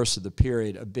the course of the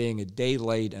period of being a day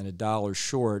late and a dollar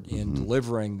short in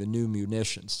delivering the new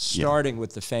munitions, starting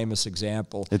with the famous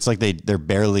example. It's like they're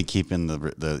barely keeping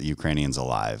the Ukrainians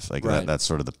alive. Like that's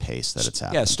sort of the pace that it's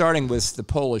happening. Yeah, starting with the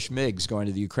Polish MiGs going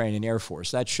to the Ukrainian Air Force.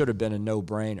 That should have been a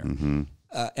no-brainer.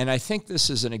 And I think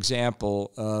this is an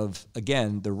example of,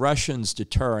 again, the Russians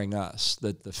deterring us,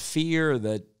 that the fear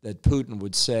that Putin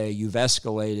would say, you've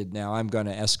escalated, now I'm going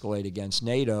to escalate against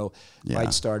NATO,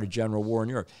 might start a general war in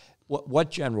Europe.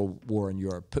 What general war in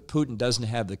Europe? Putin doesn't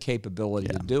have the capability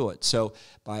to do it. So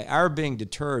by our being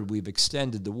deterred, we've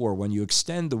extended the war. When you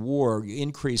extend the war, you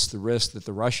increase the risk that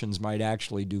the Russians might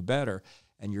actually do better.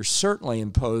 And you're certainly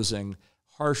imposing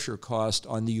harsher cost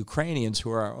on the Ukrainians, who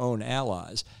are our own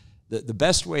allies. The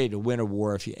best way to win a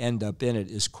war, if you end up in it,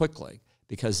 is quickly,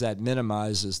 because that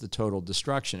minimizes the total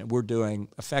destruction. And we're doing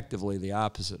effectively the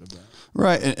opposite of that.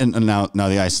 Right. And now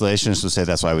the isolationists would say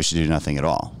that's why we should do nothing at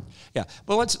all. Yeah,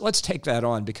 well, let's take that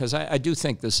on, because I do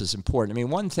think this is important. I mean,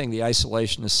 one thing the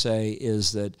isolationists say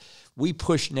is that we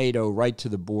push NATO right to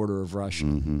the border of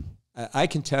Russia. I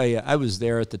can tell you, I was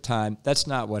there at the time. That's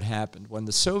not what happened. When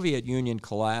the Soviet Union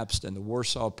collapsed and the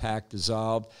Warsaw Pact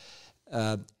dissolved,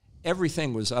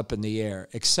 everything was up in the air,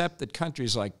 except that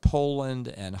countries like Poland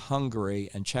and Hungary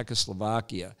and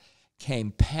Czechoslovakia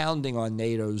came pounding on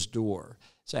NATO's door,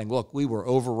 saying, look, we were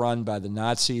overrun by the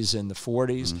Nazis in the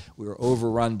 40s. We were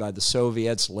overrun by the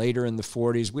Soviets later in the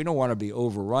 40s. We don't want to be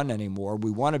overrun anymore.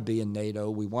 We want to be in NATO.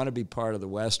 We want to be part of the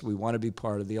West. We want to be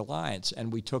part of the alliance.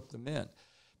 And we took them in.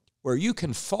 Where you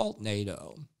can fault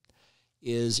NATO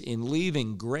is in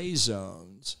leaving gray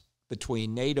zones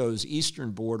between NATO's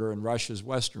eastern border and Russia's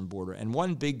western border. And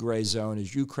one big gray zone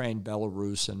is Ukraine,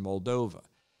 Belarus, and Moldova.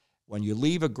 When you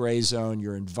leave a gray zone,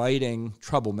 you're inviting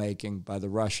troublemaking by the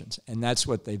Russians, and that's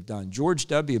what they've done. George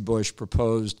W. Bush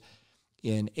proposed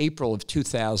in April of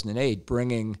 2008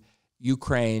 bringing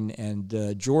Ukraine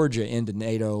and Georgia into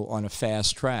NATO on a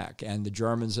fast track, and the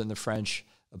Germans and the French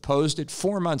opposed it.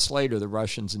 4 months later, the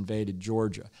Russians invaded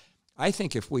Georgia. I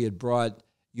think if we had brought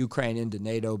Ukraine into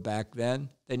NATO back then,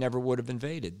 they never would have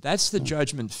invaded. That's the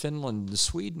judgment Finland and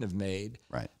Sweden have made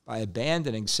by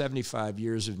abandoning 75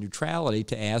 years of neutrality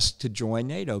to ask to join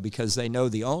NATO, because they know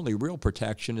the only real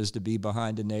protection is to be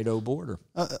behind a NATO border.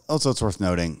 Also, it's worth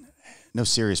noting, no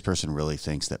serious person really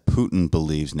thinks that Putin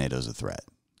believes NATO's a threat.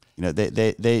 You know,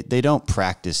 they don't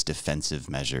practice defensive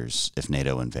measures if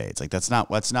NATO invades. Like that's not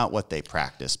what they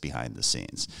practice behind the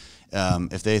scenes.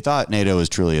 If they thought NATO is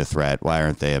truly a threat, why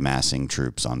aren't they amassing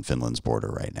troops on Finland's border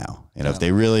right now? You know, if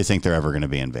they really think they're ever going to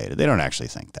be invaded, they don't actually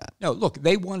think that. No, look,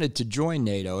 they wanted to join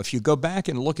NATO. If you go back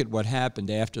and look at what happened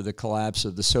after the collapse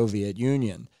of the Soviet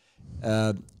Union,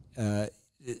 the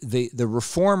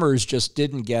reformers just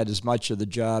didn't get as much of the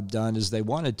job done as they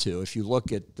wanted to. If you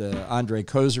look at Andrei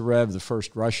Kozyrev, the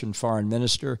first Russian foreign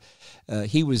minister,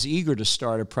 he was eager to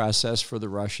start a process for the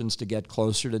Russians to get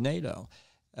closer to NATO.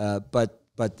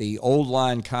 But the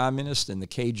old-line communists and the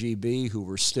KGB, who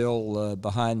were still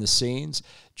behind the scenes,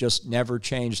 just never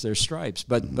changed their stripes.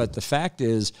 But the fact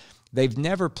is, they've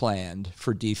never planned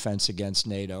for defense against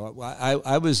NATO.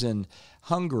 I was in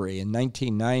Hungary in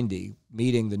 1990,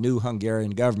 meeting the new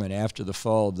Hungarian government after the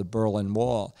fall of the Berlin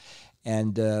Wall.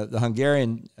 And the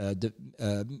Hungarian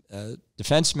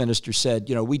defense minister said,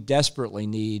 you know, we desperately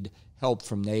need help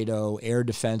from NATO, air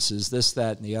defenses, this,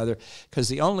 that, and the other, because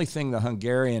the only thing the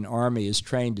Hungarian army is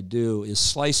trained to do is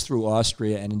slice through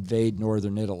Austria and invade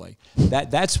northern Italy.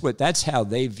 That's how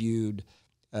they viewed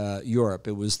Europe.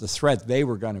 It was the threat they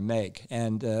were going to make,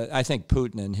 and I think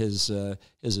Putin and his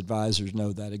advisors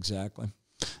know that exactly.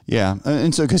 Yeah,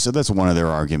 and so that's one of their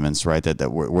arguments, right?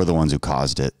 That we're the ones who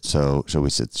caused it, so we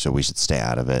should stay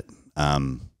out of it. I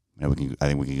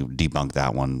think we can debunk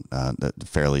that one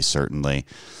fairly certainly.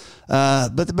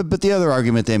 But the other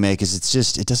argument they make is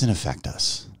it doesn't affect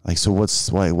us. Like, so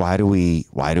why do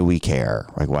we care?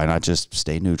 Like, why not just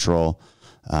stay neutral?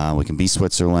 We can be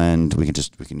Switzerland. We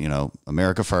can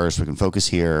America first. We can focus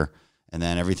here, and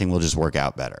then everything will just work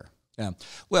out better. Yeah.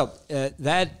 Well,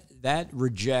 that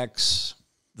rejects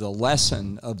the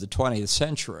lesson of the 20th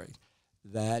century,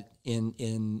 that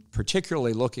in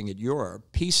particularly looking at Europe,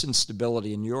 peace and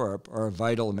stability in Europe are a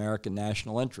vital American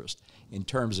national interest in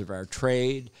terms of our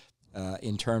trade,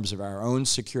 in terms of our own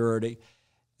security.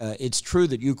 It's true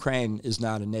that Ukraine is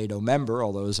not a NATO member,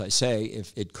 although, as I say,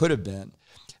 if it could have been,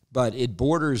 but it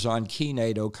borders on key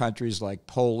NATO countries like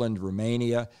Poland,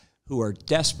 Romania, who are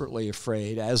desperately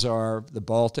afraid, as are the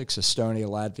Baltics, Estonia,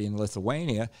 Latvia, and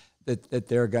Lithuania, that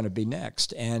they're going to be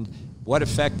next. And what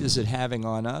effect is it having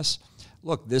on us?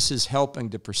 Look, this is helping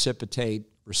to precipitate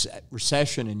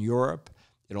recession in Europe.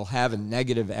 It'll have a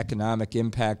negative economic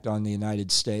impact on the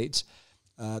United States.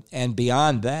 And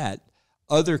beyond that,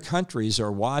 other countries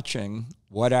are watching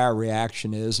what our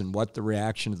reaction is and what the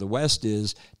reaction of the West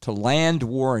is to land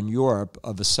war in Europe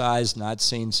of a size not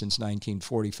seen since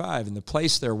 1945. And the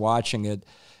place they're watching it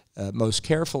most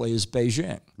carefully is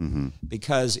Beijing. Mm-hmm.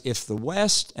 Because if the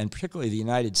West, and particularly the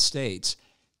United States,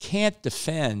 can't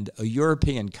defend a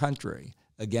European country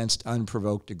against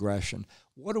unprovoked aggression,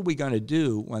 what are we going to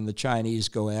do when the Chinese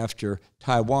go after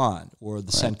Taiwan or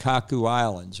the Senkaku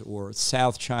Islands or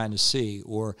South China Sea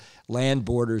or land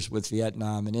borders with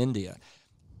Vietnam and India?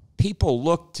 People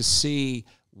look to see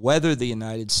whether the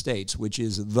United States, which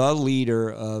is the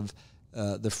leader of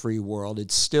the free world,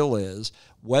 it still is,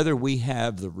 whether we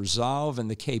have the resolve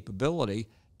and the capability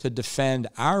to defend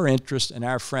our interests and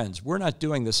our friends. We're not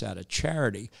doing this out of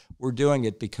charity. We're doing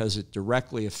it because it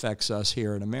directly affects us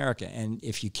here in America. And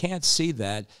if you can't see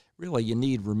that, really, you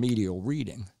need remedial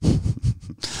reading.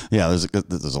 Yeah,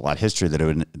 there's a lot of history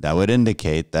that would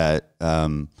indicate that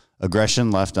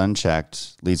aggression left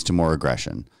unchecked leads to more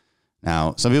aggression.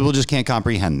 Now, some people just can't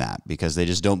comprehend that because they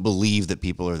just don't believe that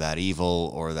people are that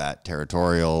evil or that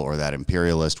territorial or that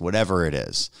imperialist, whatever it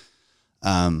is.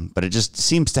 But it just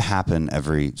seems to happen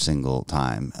every single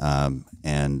time.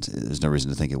 And there's no reason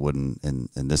to think it wouldn't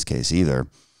in this case either.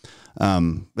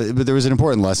 But there was an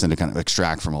important lesson to kind of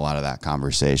extract from a lot of that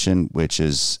conversation, which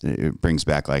is, it brings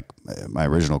back like my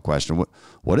original question.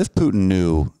 What if Putin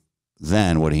knew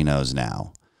then what he knows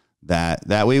now?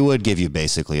 That we would give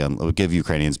give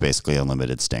Ukrainians basically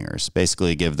unlimited Stingers,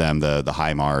 basically give them the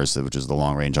HIMARS, which is the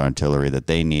long range artillery that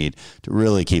they need to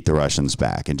really keep the Russians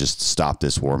back and just stop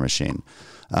this war machine.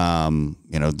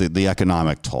 The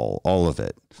economic toll, all of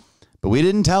it. But we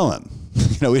didn't tell him.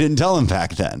 We didn't tell him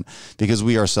back then because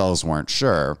we ourselves weren't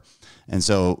sure. And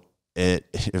so it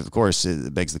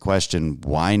begs the question,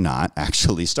 why not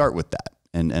actually start with that?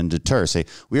 And deter, say,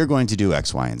 we are going to do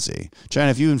X, Y, and Z. China,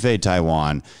 if you invade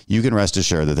Taiwan, you can rest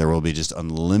assured that there will be just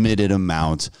unlimited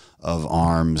amount of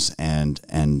arms and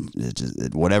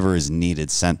whatever is needed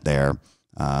sent there,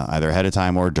 either ahead of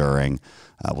time or during.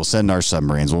 We'll send our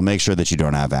submarines. We'll make sure that you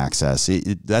don't have access.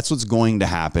 That's what's going to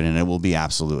happen, and it will be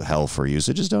absolute hell for you.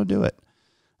 So just don't do it.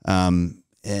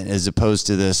 As opposed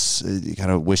to this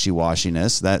kind of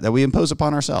wishy-washiness that we impose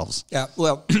upon ourselves. Yeah,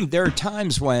 well, there are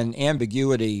times when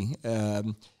ambiguity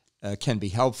can be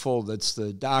helpful. That's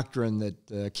the doctrine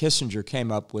that Kissinger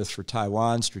came up with for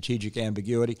Taiwan, strategic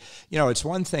ambiguity. It's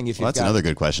one thing if you've that's another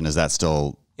good question. Is that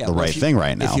still the right thing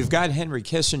right now? If you've got Henry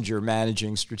Kissinger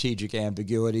managing strategic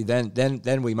ambiguity,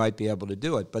 then we might be able to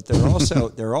do it. But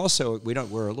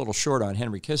we're a little short on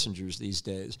Henry Kissinger's these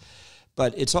days.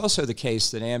 But it's also the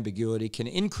case that ambiguity can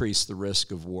increase the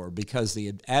risk of war because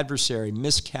the adversary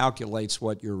miscalculates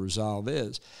what your resolve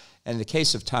is. And in the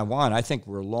case of Taiwan, I think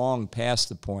we're long past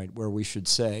the point where we should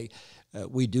say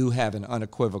we do have an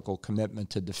unequivocal commitment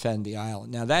to defend the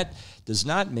island. Now, that does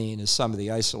not mean, as some of the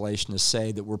isolationists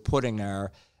say, that we're putting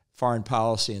our foreign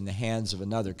policy in the hands of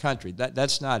another country.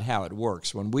 That's not how it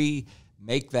works. When we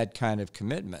make that kind of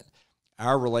commitment,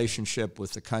 our relationship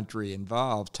with the country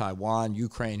involved, Taiwan,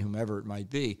 Ukraine, whomever it might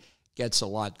be, gets a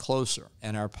lot closer,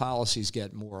 and our policies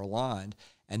get more aligned.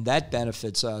 And that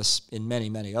benefits us in many,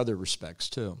 many other respects,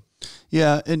 too.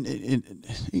 Yeah, and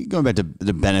going back to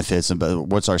the benefits and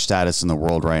what's our status in the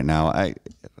world right now, I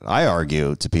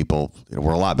argue to people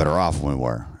we're a lot better off than we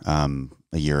were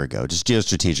a year ago, just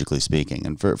geostrategically speaking,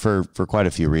 and for quite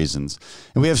a few reasons.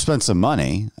 And we have spent some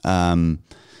money.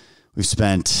 We've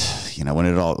spent, when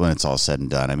it's all said and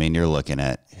done, I mean, you're looking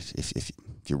at, if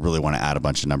you really want to add a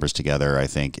bunch of numbers together, I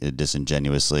think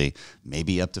disingenuously,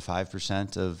 maybe up to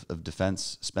 5% of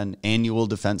defense annual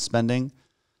defense spending.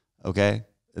 Okay.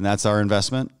 And that's our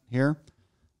investment here.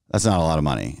 That's not a lot of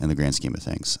money in the grand scheme of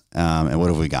things. And what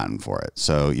have we gotten for it?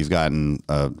 So you've gotten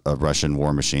a Russian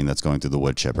war machine that's going through the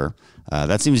wood chipper.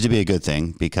 That seems to be a good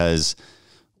thing because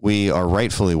we are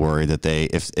rightfully worried that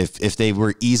if they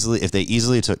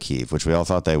easily took Kyiv, which we all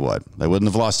thought they wouldn't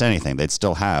have lost anything. They'd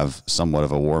still have somewhat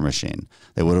of a war machine.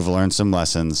 They would have learned some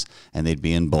lessons and they'd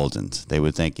be emboldened. They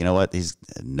would think, you know what,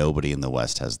 nobody in the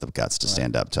West has the guts to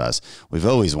stand up to us. We've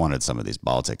always wanted some of these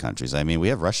Baltic countries. I mean, we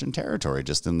have Russian territory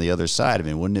just on the other side. I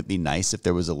mean, wouldn't it be nice if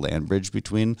there was a land bridge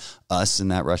between us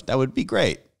and that Russia? That would be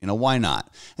great. Why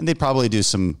not? And they'd probably do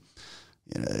some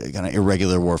kind of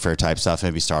irregular warfare type stuff.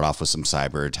 Maybe start off with some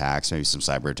cyber attacks,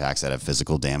 that have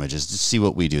physical damages to see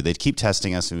what we do. They'd keep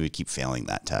testing us and we would keep failing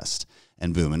that test.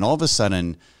 And boom. And all of a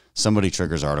sudden somebody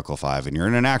triggers Article 5 and you're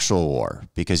in an actual war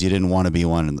because you didn't want to be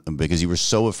one, because you were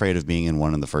so afraid of being in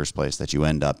one in the first place that you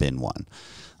end up in one,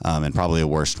 and probably a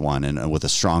worse one, and with a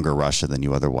stronger Russia than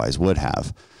you otherwise would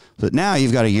have. But now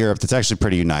you've got a Europe that's actually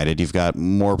pretty united. You've got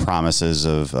more promises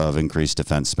of increased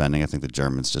defense spending. I think the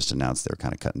Germans just announced they're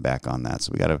kind of cutting back on that.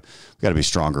 So we got to be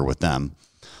stronger with them.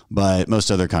 But most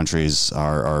other countries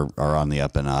are on the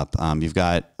up and up. You've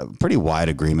got a pretty wide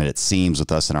agreement, it seems,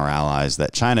 with us and our allies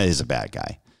that China is a bad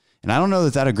guy. And I don't know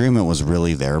that agreement was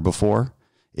really there before.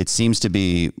 It seems to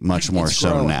be much more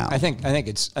so now. I think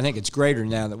it's greater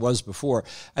now than it was before.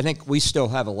 I think we still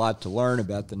have a lot to learn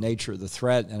about the nature of the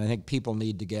threat, and I think people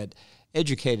need to get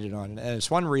educated on it. And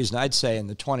it's one reason I'd say in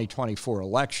the 2024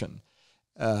 election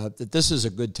that this is a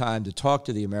good time to talk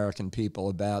to the American people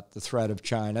about the threat of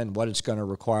China and what it's going to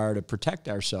require to protect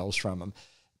ourselves from them.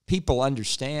 People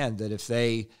understand that if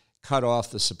they cut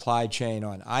off the supply chain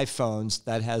on iPhones,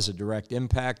 that has a direct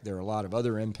impact. There are a lot of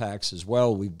other impacts as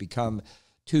well. We've become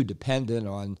too dependent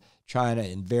on China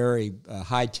in very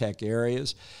high-tech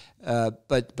areas.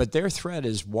 But their threat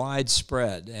is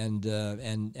widespread, and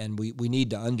we need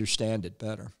to understand it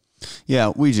better.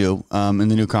 Yeah, we do. In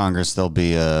the new Congress, there'll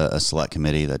be a select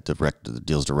committee that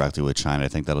deals directly with China. I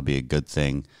think that'll be a good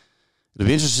thing. It'll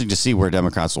be interesting to see where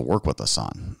Democrats will work with us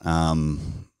on.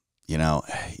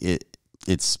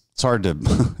 It's hard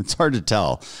to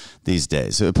tell these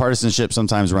days. So partisanship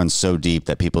sometimes runs so deep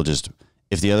that people just,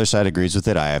 if the other side agrees with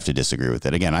it, I have to disagree with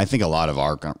it. Again, I think a lot of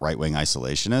our right-wing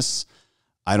isolationists,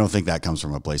 I don't think that comes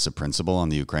from a place of principle on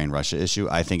the Ukraine-Russia issue.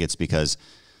 I think it's because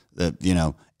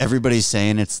everybody's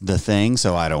saying it's the thing,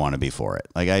 so I don't want to be for it.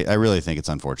 Like, I really think it's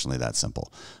unfortunately that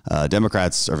simple.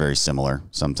 Democrats are very similar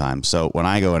sometimes. So when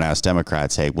I go and ask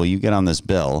Democrats, hey, will you get on this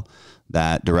bill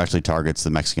that directly targets the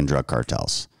Mexican drug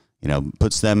cartels?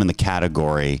 Puts them in the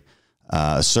category,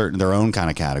 their own kind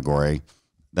of category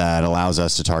that allows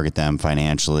us to target them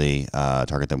financially,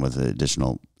 target them with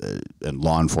additional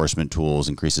law enforcement tools,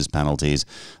 increases penalties,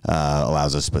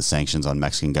 allows us to put sanctions on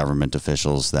Mexican government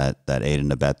officials that aid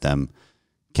and abet them.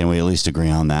 Can we at least agree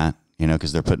on that?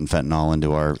 Because they're putting fentanyl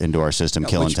into our system,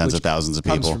 killing tens of thousands of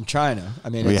people. Comes from China. I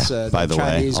mean, by the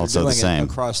way, also the same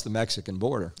across the Mexican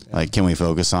border. Yeah. Like, can we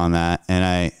focus on that?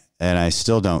 And I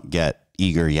still don't get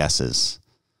eager yeses.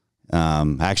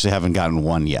 I actually haven't gotten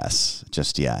one yes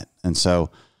just yet. And so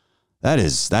that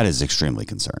is extremely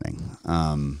concerning.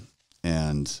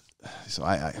 And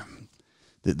so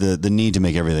the need to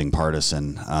make everything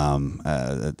partisan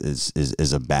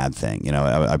is a bad thing.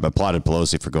 I applauded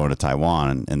Pelosi for going to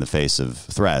Taiwan in the face of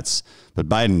threats, but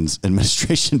Biden's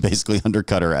administration basically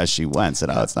undercut her as she went. Said,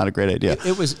 "Oh, it's not a great idea."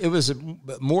 It was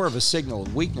more of a signal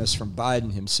of weakness from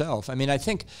Biden himself. I mean, I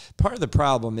think part of the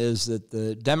problem is that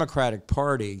the Democratic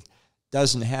Party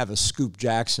doesn't have a Scoop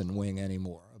Jackson wing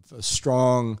anymore, of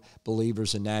strong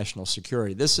believers in national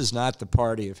security. This is not the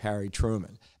party of Harry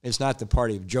Truman. It's not the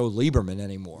party of Joe Lieberman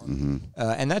anymore. Mm-hmm.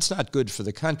 And that's not good for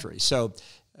the country. So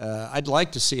I'd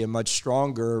like to see a much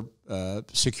stronger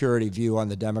security view on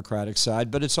the Democratic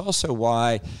side, but it's also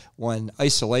why when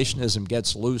isolationism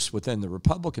gets loose within the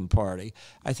Republican Party,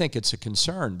 I think it's a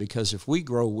concern, because if we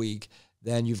grow weak,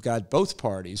 then you've got both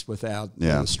parties without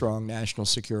strong national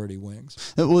security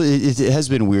wings. Well, it has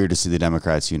been weird to see the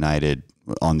Democrats united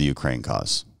on the Ukraine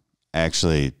cause.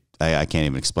 Actually, I can't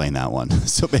even explain that one.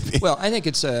 So maybe. Well, I think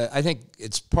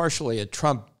it's partially a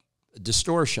Trump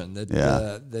distortion that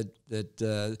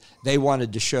they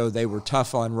wanted to show they were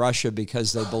tough on Russia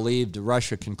because they believed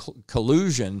Russia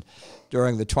collusion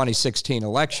during the 2016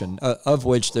 election, of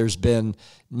which there's been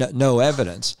no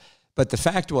evidence. But the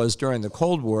fact was, during the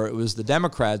Cold War, it was the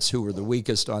Democrats who were the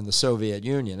weakest on the Soviet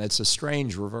Union. It's a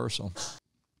strange reversal.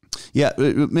 Yeah,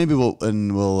 maybe what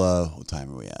time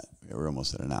are we at? We're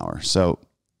almost at an hour. So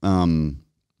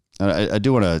I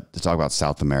do want to talk about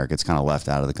South America. It's kind of left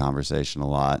out of the conversation a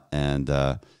lot, and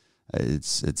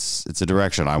it's a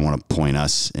direction I want to point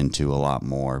us into a lot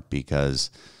more,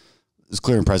 because there's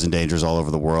clear and present dangers all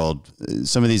over the world.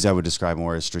 Some of these I would describe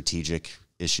more as strategic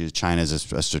issues. China is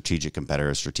a strategic competitor,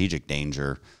 a strategic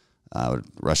danger.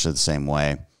 Russia the same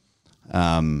way.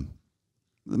 The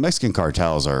Mexican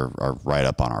cartels are right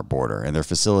up on our border, and they're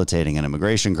facilitating an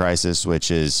immigration crisis, which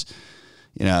is,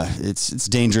 it's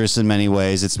dangerous in many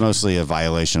ways. It's mostly a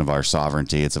violation of our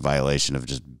sovereignty. It's a violation of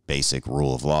just basic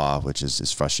rule of law, which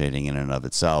is frustrating in and of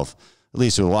itself. At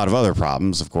least with a lot of other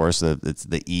problems, of course, it's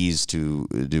the ease to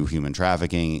do human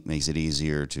trafficking. It makes it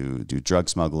easier to do drug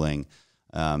smuggling.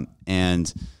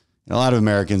 And a lot of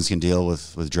Americans can deal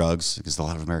with drugs because a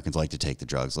lot of Americans like to take the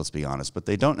drugs, let's be honest, but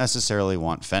they don't necessarily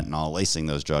want fentanyl lacing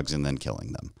those drugs and then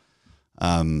killing them.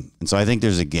 And so I think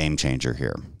there's a game changer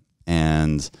here.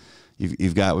 And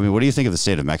you've got, what do you think of the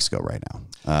state of Mexico right now?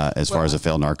 As far as a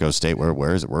failed narco state, where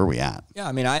are we at? Yeah,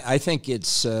 I think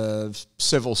its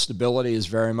civil stability is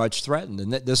very much threatened.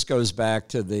 And this goes back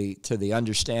to the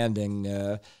understanding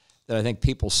that I think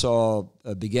people saw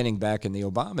beginning back in the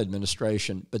Obama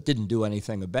administration, but didn't do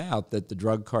anything about, that the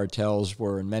drug cartels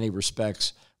were in many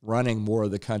respects running more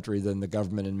of the country than the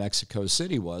government in Mexico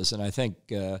City was. And I think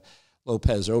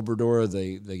Lopez Obrador,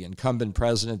 the incumbent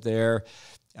president there,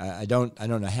 I don't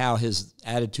know how his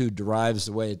attitude derives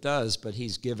the way it does, but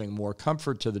he's giving more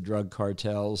comfort to the drug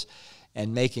cartels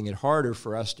and making it harder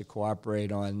for us to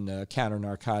cooperate on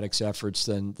counter-narcotics efforts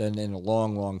than in a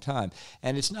long, long time.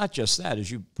 And it's not just that, as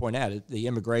you point out, the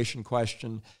immigration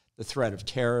question, the threat of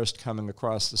terrorists coming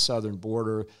across the southern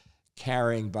border,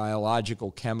 carrying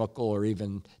biological, chemical, or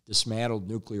even dismantled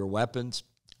nuclear weapons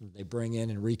they bring in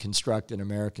and reconstruct in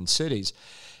American cities.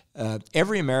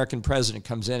 Every American president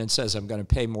comes in and says, I'm going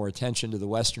to pay more attention to the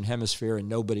Western Hemisphere, and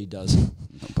nobody does it.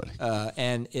 Nobody.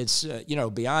 And it's,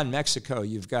 beyond Mexico,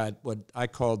 you've got what I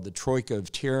called the troika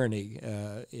of tyranny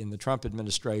in the Trump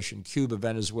administration, Cuba,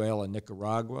 Venezuela, and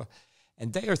Nicaragua.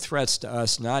 And they are threats to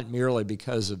us not merely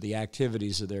because of the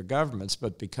activities of their governments,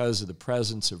 but because of the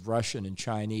presence of Russian and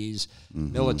Chinese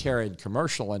military and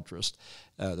commercial interest.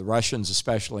 The Russians,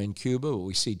 especially in Cuba,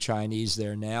 we see Chinese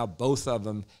there now, both of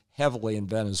them heavily in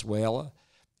Venezuela.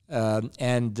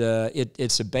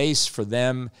 It's a base for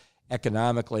them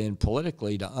economically and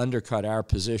politically to undercut our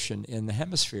position in the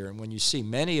hemisphere. And when you see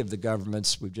many of the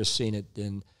governments, we've just seen it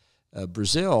in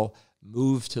Brazil,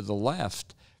 move to the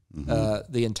left,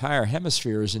 the entire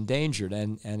hemisphere is endangered.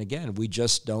 And again, we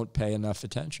just don't pay enough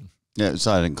attention. Yeah, I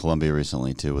saw it in Colombia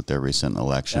recently, too, with their recent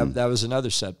election. That was another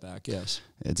setback, yes.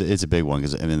 It's a big one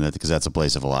because that's a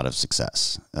place of a lot of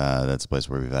success. That's a place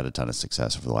where we've had a ton of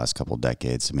success over the last couple of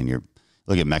decades. You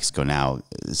look at Mexico now,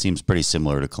 it seems pretty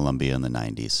similar to Colombia in the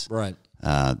 90s. Right.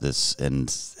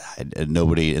 And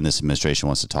nobody in this administration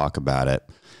wants to talk about it.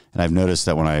 And I've noticed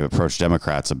that when I approach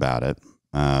Democrats about it,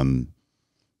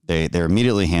 they're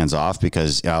immediately hands off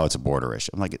because, it's a border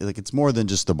issue. I'm like it's more than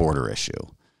just the border issue.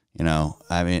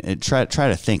 Try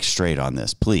to think straight on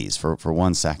this, please, for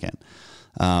 1 second.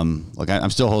 Look, I'm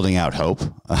still holding out hope.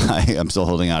 I'm still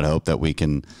holding out hope that we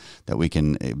can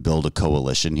build a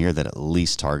coalition here that at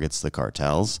least targets the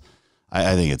cartels.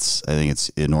 I think it's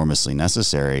enormously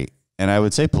necessary, and I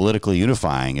would say politically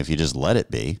unifying if you just let it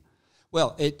be.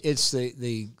 Well, it's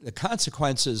the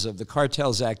consequences of the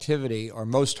cartel's activity are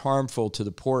most harmful to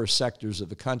the poorest sectors of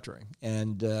the country,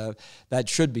 and that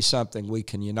should be something we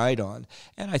can unite on.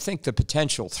 And I think the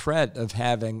potential threat of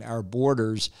having our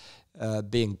borders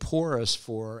being porous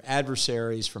for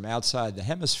adversaries from outside the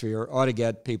hemisphere ought to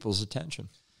get people's attention.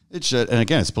 It should, and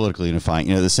again, it's politically unifying.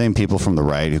 The same people from the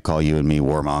right who call you and me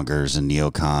warmongers and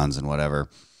neocons and whatever.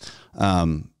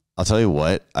 I'll tell you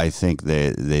what, I think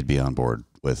they'd be on board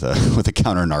with a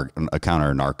counter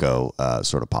narco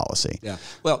sort of policy. Yeah.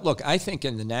 Well, look, I think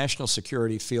in the national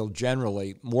security field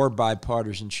generally, more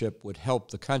bipartisanship would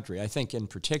help the country. I think in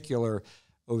particular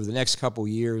over the next couple of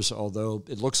years, although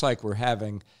it looks like we're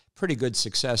having pretty good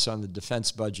success on the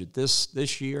defense budget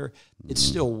this year, it's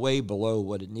still way below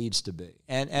what it needs to be.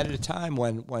 And at a time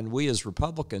when we as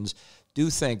Republicans do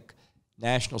think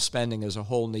national spending as a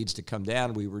whole needs to come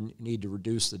down, we need to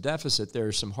reduce the deficit, there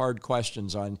are some hard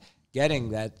questions on getting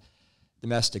that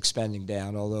domestic spending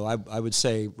down, although I would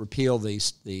say repeal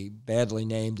the badly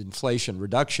named Inflation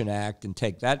Reduction Act and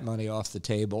take that money off the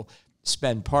table,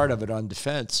 spend part of it on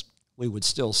defense, we would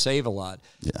still save a lot.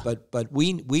 Yeah. But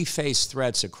we face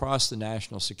threats across the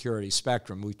national security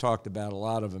spectrum. We've talked about a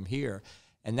lot of them here.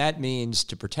 And that means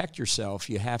to protect yourself,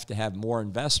 you have to have more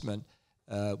investment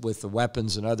with the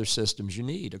weapons and other systems you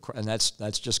need. And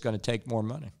that's just going to take more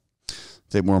money.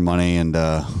 Take more money and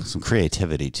some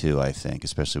creativity too, I think,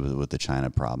 especially with the China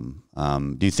problem.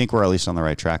 Do you think we're at least on the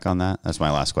right track on that? That's my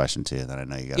last question to you. That I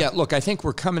know you got. Yeah, look, I think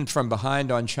we're coming from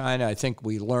behind on China. I think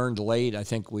we learned late. I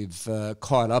think we've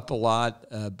caught up a lot.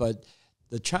 But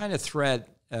the China threat,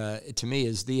 to me,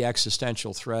 is the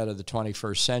existential threat of the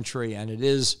 21st century, and it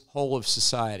is whole of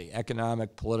society,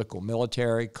 economic, political,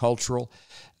 military, cultural.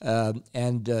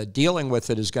 And dealing with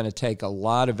it is going to take a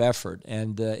lot of effort,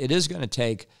 and it is going to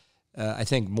take I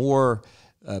think more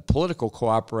political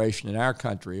cooperation in our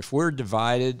country. If we're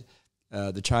divided,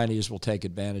 the Chinese will take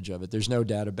advantage of it. There's no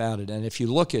doubt about it. And if you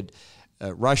look at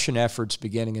Russian efforts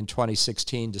beginning in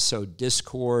 2016 to sow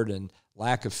discord and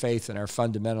lack of faith in our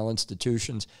fundamental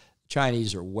institutions,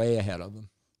 Chinese are way ahead of them.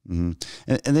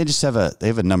 Mm-hmm. And they just have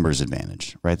a numbers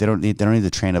advantage, right? They don't need to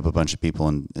train up a bunch of people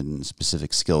in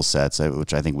specific skill sets,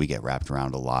 which I think we get wrapped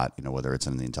around a lot. Whether it's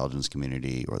in the intelligence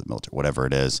community or the military, whatever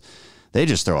it is. They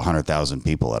just throw 100,000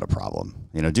 people at a problem.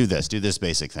 Do this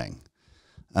basic thing,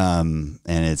 and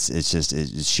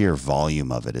it's sheer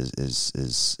volume of it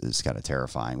is kind of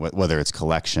terrifying. Whether it's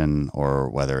collection or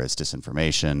whether it's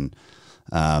disinformation,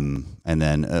 and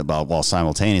then while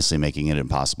simultaneously making it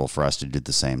impossible for us to do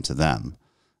the same to them,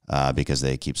 because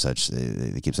they keep such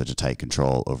a tight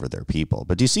control over their people.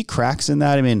 But do you see cracks in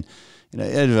that? I mean.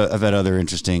 I've had other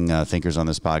interesting thinkers on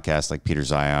this podcast, like Peter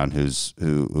Zion,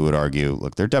 who would argue,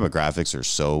 look, their demographics are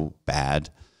so bad.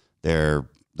 The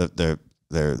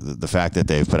fact that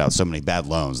they've put out so many bad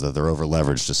loans, that they're over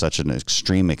leveraged to such an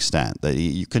extreme extent that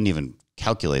you couldn't even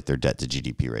calculate their debt to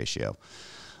GDP ratio.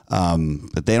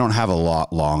 But they don't have a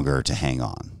lot longer to hang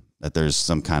on. That there's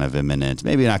some kind of imminent,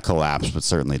 maybe not collapse, but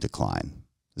certainly decline.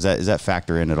 Does that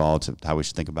factor in at all to how we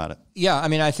should think about it? Yeah, I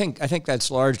mean, I think that's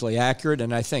largely accurate,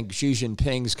 and I think Xi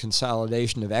Jinping's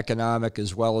consolidation of economic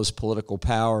as well as political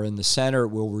power in the center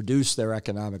will reduce their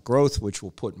economic growth, which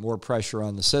will put more pressure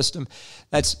on the system.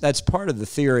 That's part of the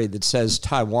theory that says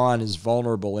Taiwan is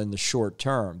vulnerable in the short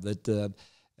term, that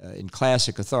in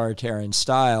classic authoritarian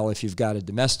style, if you've got a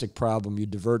domestic problem, you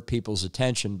divert people's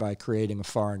attention by creating a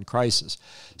foreign crisis.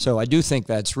 So I do think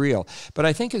that's real. But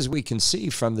I think as we can see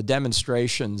from the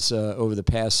demonstrations over the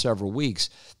past several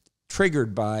weeks,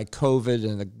 triggered by COVID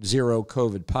and the zero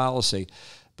COVID policy,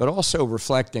 but also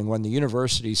reflecting when the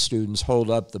university students hold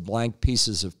up the blank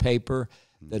pieces of paper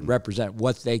that represent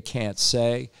what they can't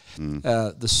say.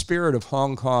 The spirit of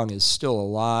Hong Kong is still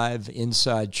alive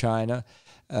inside China.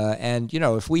 And,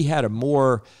 if we had a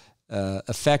more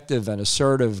effective and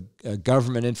assertive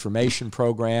government information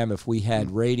program, if we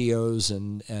had radios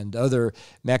and other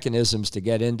mechanisms to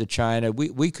get into China,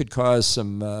 we could cause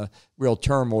some real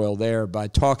turmoil there by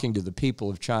talking to the people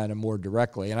of China more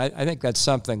directly. And I think that's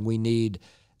something we need.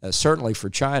 Certainly for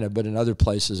China, but in other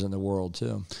places in the world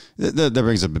too. That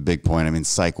brings up a big point. I mean,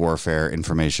 psych warfare,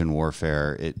 information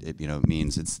warfare. It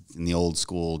means it's in the old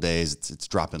school days. It's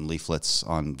dropping leaflets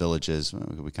on villages.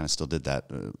 We kind of still did that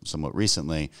somewhat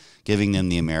recently, giving them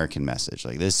the American message,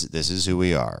 like this is who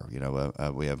we are.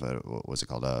 We have what's it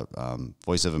called,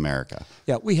 Voice of America.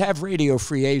 Yeah, we have Radio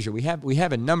Free Asia. We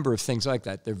have a number of things like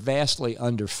that. They're vastly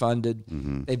underfunded.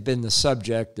 Mm-hmm. They've been the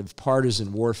subject of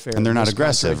partisan warfare, and they're not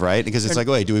aggressive, country. Right? Because it's like,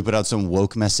 wait. Do we put out some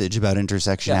woke message about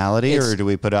intersectionality, or do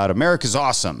we put out America's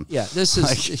awesome? Yeah, this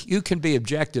is you can be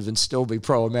objective and still be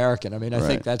pro-American. I mean, I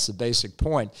think that's the basic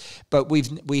point. But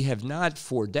we have not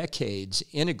for decades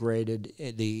integrated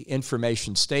the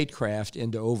information statecraft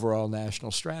into overall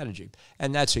national strategy,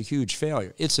 and that's a huge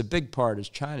failure. It's a big part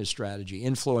of China's strategy: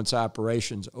 influence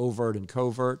operations, overt and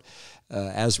covert,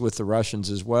 as with the Russians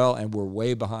as well, and we're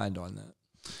way behind on that.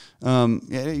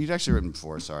 Yeah, you'd actually written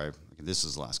before. Sorry. This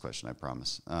is the last question, I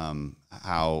promise.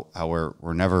 How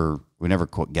we never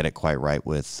get it quite right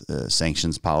with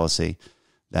sanctions policy.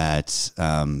 That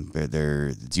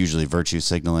it's usually virtue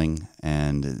signaling,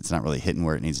 and it's not really hitting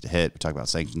where it needs to hit. We talk about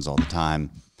sanctions all the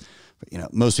time,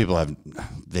 but most people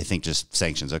they think just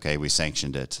sanctions. Okay, we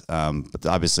sanctioned it, but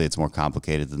obviously it's more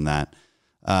complicated than that.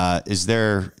 Is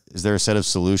there a set of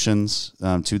solutions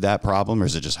to that problem, or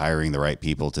is it just hiring the right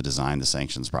people to design the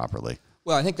sanctions properly?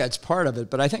 Well, I think that's part of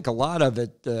it, but I think a lot of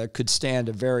it could stand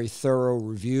a very thorough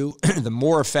review. The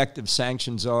more effective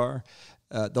sanctions are,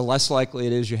 the less likely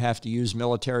it is you have to use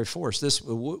military force.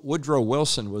 Woodrow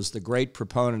Wilson was the great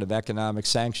proponent of economic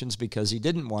sanctions because he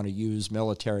didn't want to use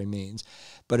military means.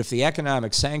 But if the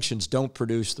economic sanctions don't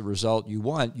produce the result you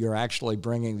want, you're actually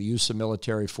bringing the use of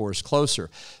military force closer.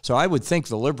 So I would think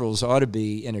the liberals ought to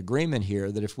be in agreement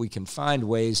here that if we can find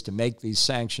ways to make these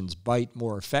sanctions bite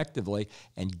more effectively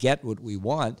and get what we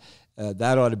want,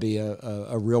 that ought to be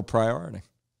a real priority.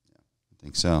 I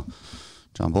think so.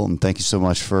 John Bolton, thank you so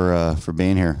much for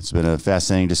being here. It's been a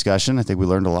fascinating discussion. I think we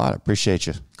learned a lot. I appreciate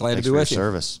you. Glad Thanks to be for with your you.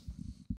 service.